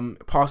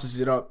passes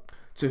it up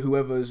to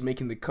whoever's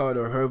making the cut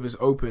or whoever's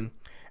open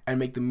and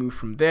make the move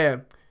from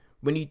there.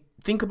 When you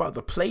think about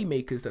the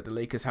playmakers that the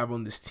Lakers have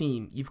on this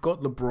team, you've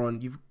got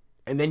LeBron,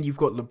 and then you've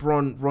got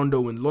LeBron,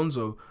 Rondo, and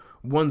Lonzo.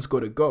 One's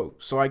got to go.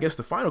 So I guess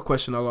the final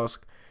question I'll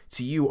ask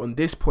to you on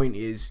this point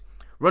is,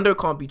 Rondo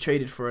can't be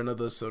traded for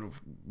another sort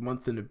of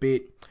month and a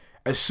bit.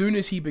 As soon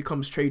as he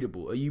becomes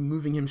tradable, are you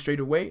moving him straight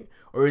away?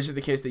 Or is it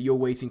the case that you're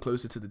waiting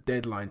closer to the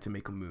deadline to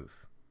make a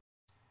move?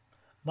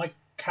 My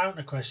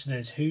counter question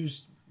is,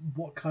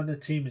 what kind of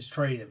team is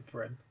trading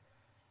for him?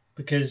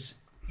 Because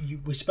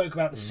we spoke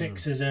about the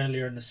Sixers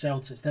earlier and the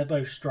Celtics. They're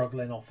both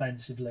struggling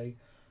offensively.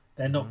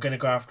 They're not going to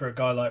go after a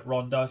guy like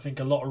Rondo. I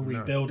think a lot of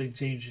rebuilding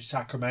teams, your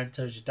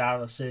Sacramento's, your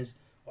Dallases,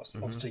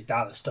 obviously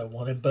Dallas don't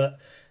want him, but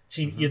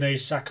your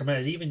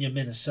Sacramento's, even your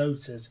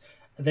Minnesotas,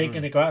 they're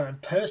going to go out.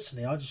 And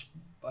personally, I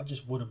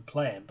just wouldn't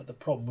play him. But the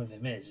problem with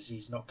him is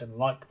he's not going to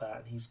like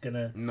that. And he's going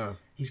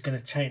to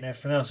taint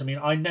everything else. I mean,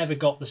 I never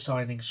got the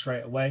signing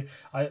straight away.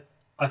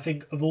 I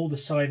think of all the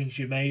signings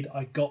you made,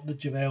 I got the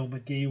JaVale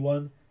McGee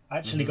one. I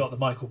actually got the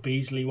Michael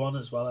Beasley one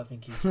as well. I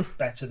think he's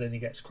better than he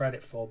gets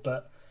credit for.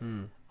 But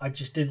I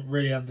just didn't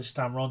really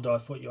understand Rondo. I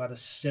thought you had a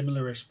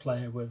similarish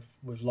player with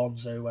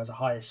Lonzo who has a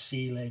higher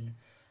ceiling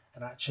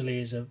and actually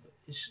is a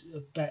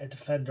better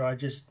defender. I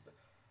just,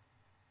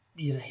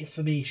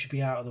 for me, he should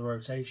be out of the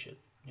rotation.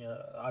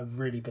 I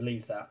really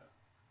believe that.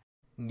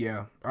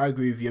 Yeah, I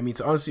agree with you. I mean,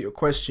 to answer your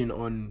question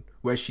on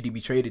where should he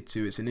be traded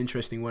to, it's an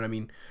interesting one. I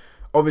mean,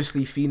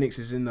 obviously Phoenix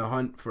is in the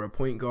hunt for a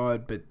point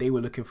guard, but they were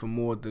looking for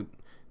more the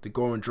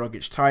Goran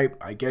Dragic type.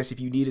 I guess if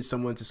you needed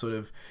someone to sort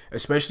of,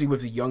 especially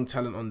with the young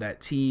talent on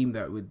that team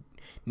that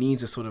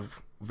needs a sort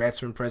of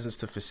veteran presence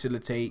to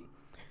facilitate,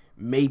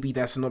 maybe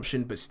that's an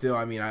option. But still,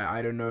 I mean,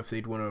 I don't know if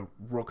they'd want to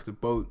rock the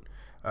boat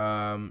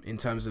in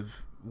terms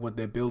of what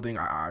they're building.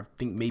 I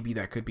think maybe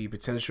that could be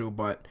potential.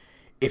 But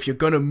if you're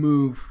going to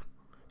move,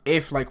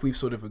 if like we've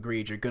sort of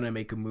agreed, you're going to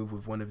make a move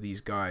with one of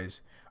these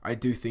guys, I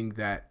do think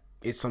that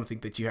it's something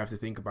that you have to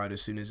think about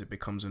as soon as it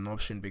becomes an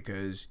option,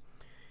 because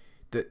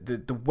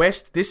the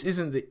West, this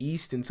isn't the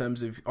East in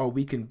terms of,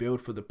 we can build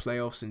for the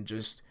playoffs and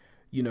just,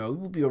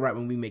 we'll be all right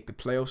when we make the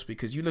playoffs,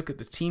 because you look at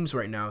the teams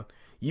right now,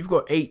 you've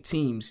got 8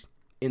 teams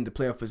in the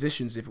playoff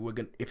positions if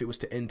it was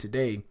to end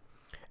today.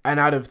 And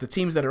out of the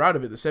teams that are out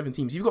of it, the 7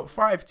 teams, you've got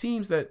 5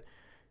 teams that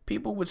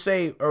people would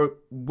say are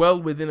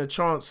well within a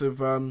chance of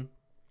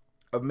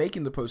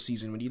making the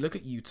postseason. When you look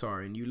at Utah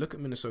and you look at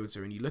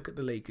Minnesota and you look at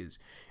the Lakers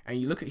and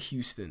you look at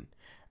Houston,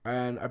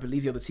 and I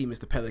believe the other team is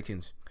the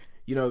Pelicans,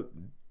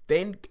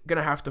 they're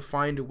gonna have to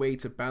find a way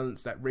to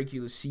balance that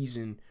regular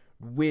season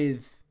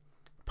with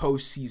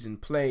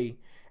postseason play.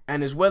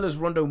 And as well as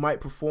Rondo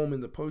might perform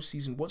in the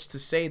postseason, what's to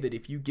say that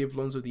if you give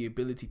Lonzo the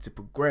ability to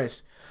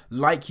progress,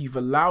 like you've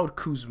allowed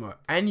Kuzma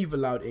and you've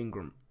allowed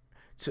Ingram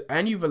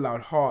and you've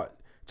allowed Hart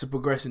to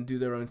progress and do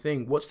their own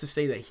thing, what's to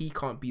say that he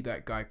can't be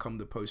that guy come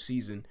the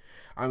postseason?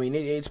 I mean,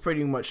 it's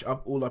pretty much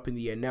all up in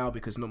the air now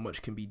because not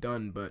much can be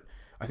done. But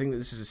I think that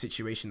this is a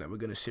situation that we're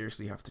going to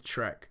seriously have to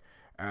track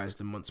as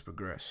the months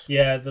progress.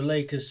 Yeah, the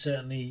Lakers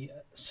certainly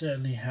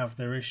have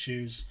their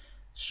issues.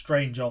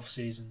 Strange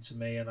off-season to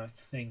me, and I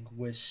think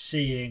we're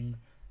seeing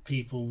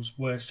people's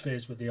worst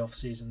fears with the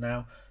off-season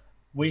now.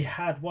 We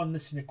had one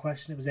listener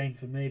question. It was aimed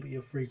for me, but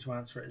you're free to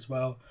answer it as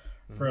well.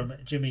 From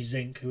Jimmy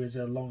Zink, who is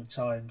a long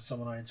time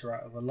someone I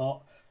interact with a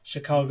lot,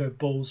 Chicago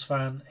Bulls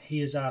fan.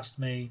 He has asked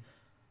me,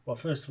 well,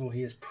 first of all,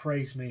 he has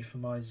praised me for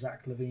my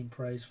Zach LaVine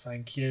praise.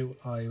 Thank you.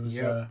 I was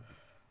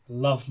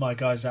love my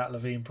guy Zach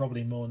LaVine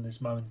probably more than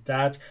his mum and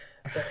dad.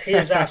 But he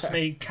has asked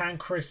me, can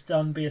Chris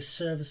Dunn be a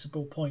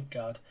serviceable point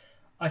guard?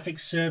 I think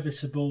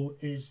serviceable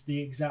is the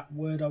exact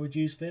word I would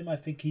use for him. I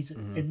think he's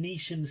a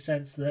niche in the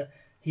sense that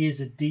he is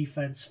a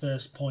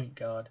defense-first point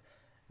guard.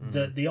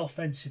 The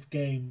offensive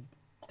game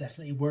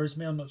definitely worries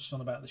me. I'm not just on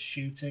about the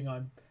shooting.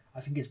 I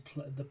think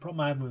the problem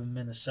I have with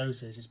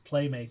Minnesota is his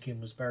playmaking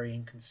was very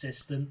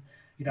inconsistent.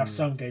 You'd have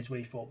some games where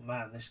you thought,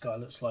 man, this guy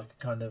looks like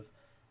a kind of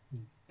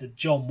the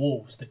John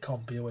Wall was the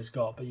comp he always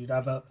got, but you'd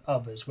have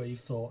others where you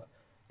thought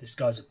this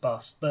guy's a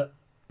bust. But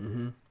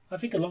I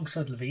think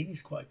alongside LaVine,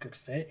 he's quite a good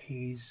fit.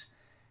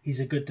 He's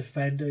a good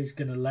defender. He's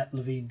going to let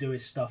LaVine do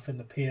his stuff in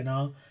the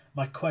P&R.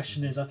 My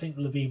question is, I think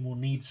LaVine will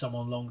need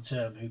someone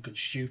long-term who could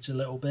shoot a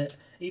little bit,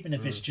 even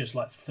if it's just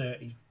like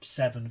 38%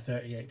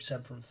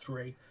 from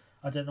three.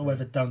 I don't know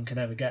whether Dunn can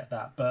ever get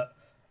that, but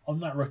on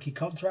that rookie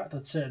contract,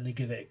 I'd certainly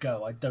give it a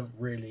go. I don't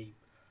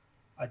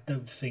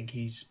think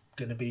he's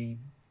going to be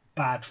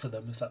bad for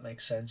them, if that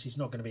makes sense. He's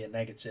not going to be a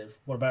negative.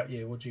 What about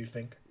you? What do you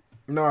think?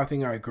 No, I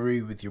think I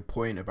agree with your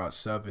point about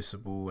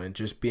serviceable and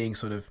just being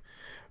sort of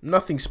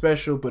nothing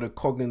special, but a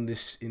cog in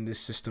this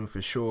system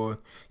for sure.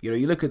 You know,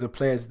 you look at the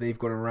players they've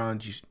got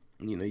around.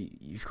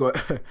 You've got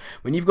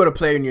when you've got a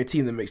player in your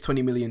team that makes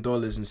 $20 million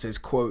and says,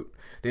 "quote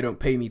They don't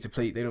pay me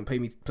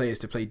players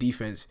to play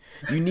defense."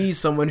 You need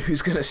someone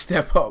who's gonna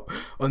step up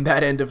on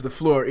that end of the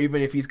floor,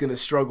 even if he's gonna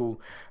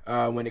struggle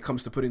when it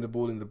comes to putting the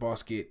ball in the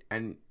basket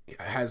and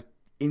has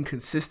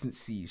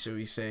inconsistency, shall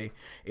we say,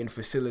 in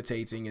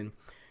facilitating. And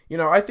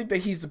I think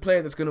that he's the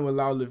player that's going to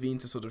allow LaVine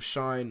to sort of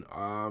shine.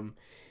 I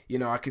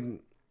can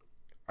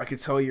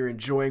tell you're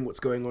enjoying what's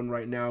going on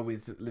right now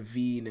with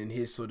LaVine and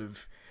his sort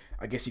of,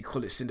 I guess you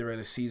call it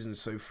Cinderella season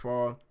so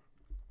far.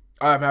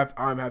 I'm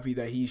happy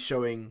that he's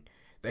showing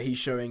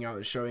out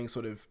and showing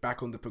sort of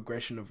back on the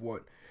progression of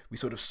what we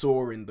sort of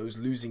saw in those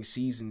losing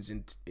seasons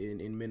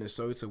in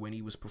Minnesota when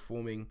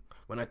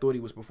I thought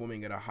he was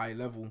performing at a high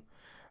level.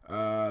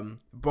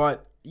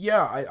 But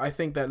yeah, I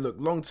think that look,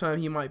 long term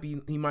he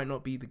might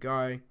not be the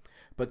guy.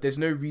 But there's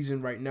no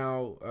reason right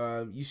now.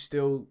 You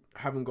still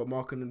haven't got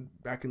Markkanen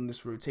back in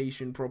this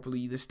rotation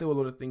properly. There's still a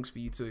lot of things for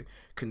you to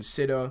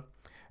consider,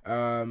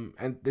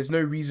 and there's no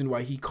reason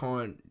why he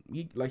can't.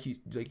 Like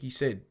you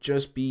said,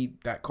 just be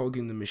that cog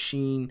in the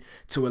machine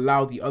to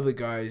allow the other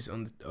guys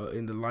in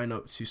the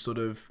lineup to sort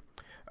of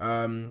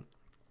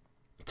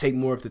take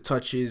more of the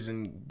touches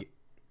and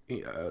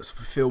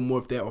fulfill more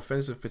of their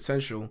offensive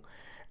potential.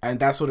 And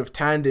that sort of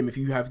tandem, if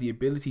you have the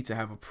ability to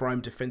have a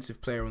prime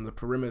defensive player on the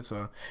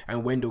perimeter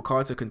and Wendell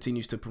Carter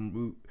continues to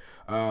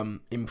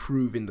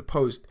improve in the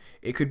post,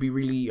 it could be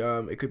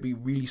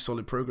really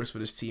solid progress for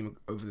this team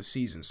over the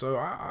season. So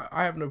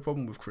I have no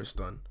problem with Chris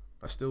Dunn.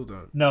 I still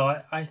don't.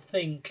 No, I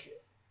think,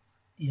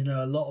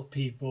 a lot of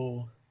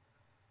people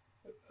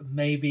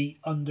maybe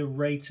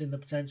underrating the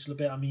potential a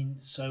bit. I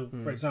mean,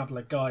 for example,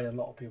 a guy a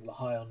lot of people are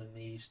high on in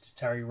the East is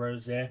Terry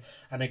Rozier,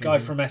 and a guy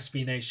from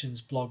SB Nation's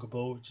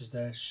Bloggable, which is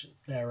their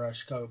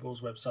Chicago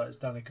Bulls website, has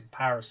done a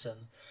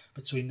comparison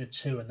between the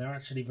two, and they're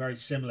actually very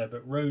similar.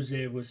 But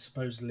Rozier was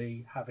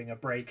supposedly having a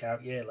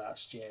breakout year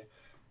last year,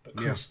 but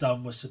Chris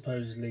Dunn was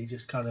supposedly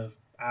just kind of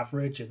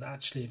average. And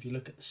actually, if you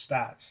look at the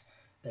stats,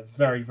 they're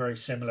very, very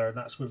similar, and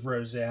that's with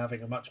Rozier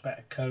having a much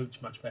better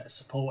coach, much better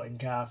supporting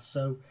cast.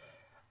 So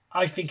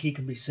I think he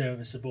can be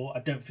serviceable. I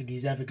don't think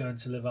he's ever going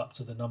to live up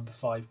to the number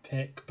 5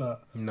 pick,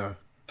 but no.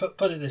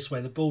 Put it this way,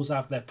 the Bulls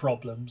have their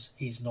problems.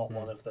 He's not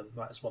one of them.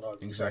 That's what I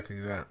would say. Exactly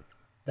that.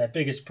 Their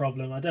biggest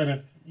problem, I don't know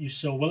if you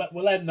saw,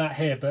 we'll end that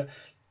here, but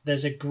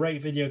there's a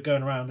great video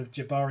going around of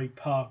Jabari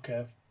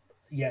Parker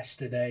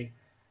yesterday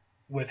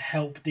with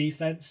help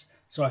defense.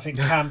 So I think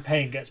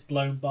campaign gets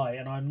blown by,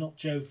 and I'm not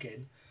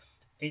joking.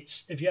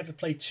 It's if you ever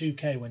play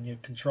 2K when your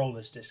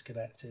controller's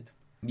disconnected.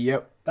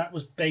 Yep. That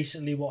was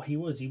basically what he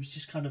was. He was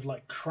just kind of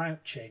like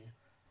crouching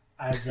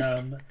as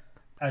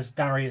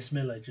Darius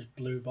Miller just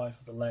blew by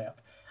for the layup.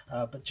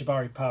 But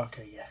Jabari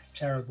Parker,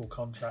 terrible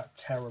contract,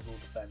 terrible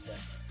defender.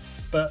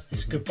 But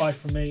it's goodbye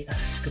from me, and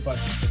it's goodbye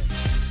from you.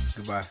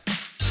 Goodbye.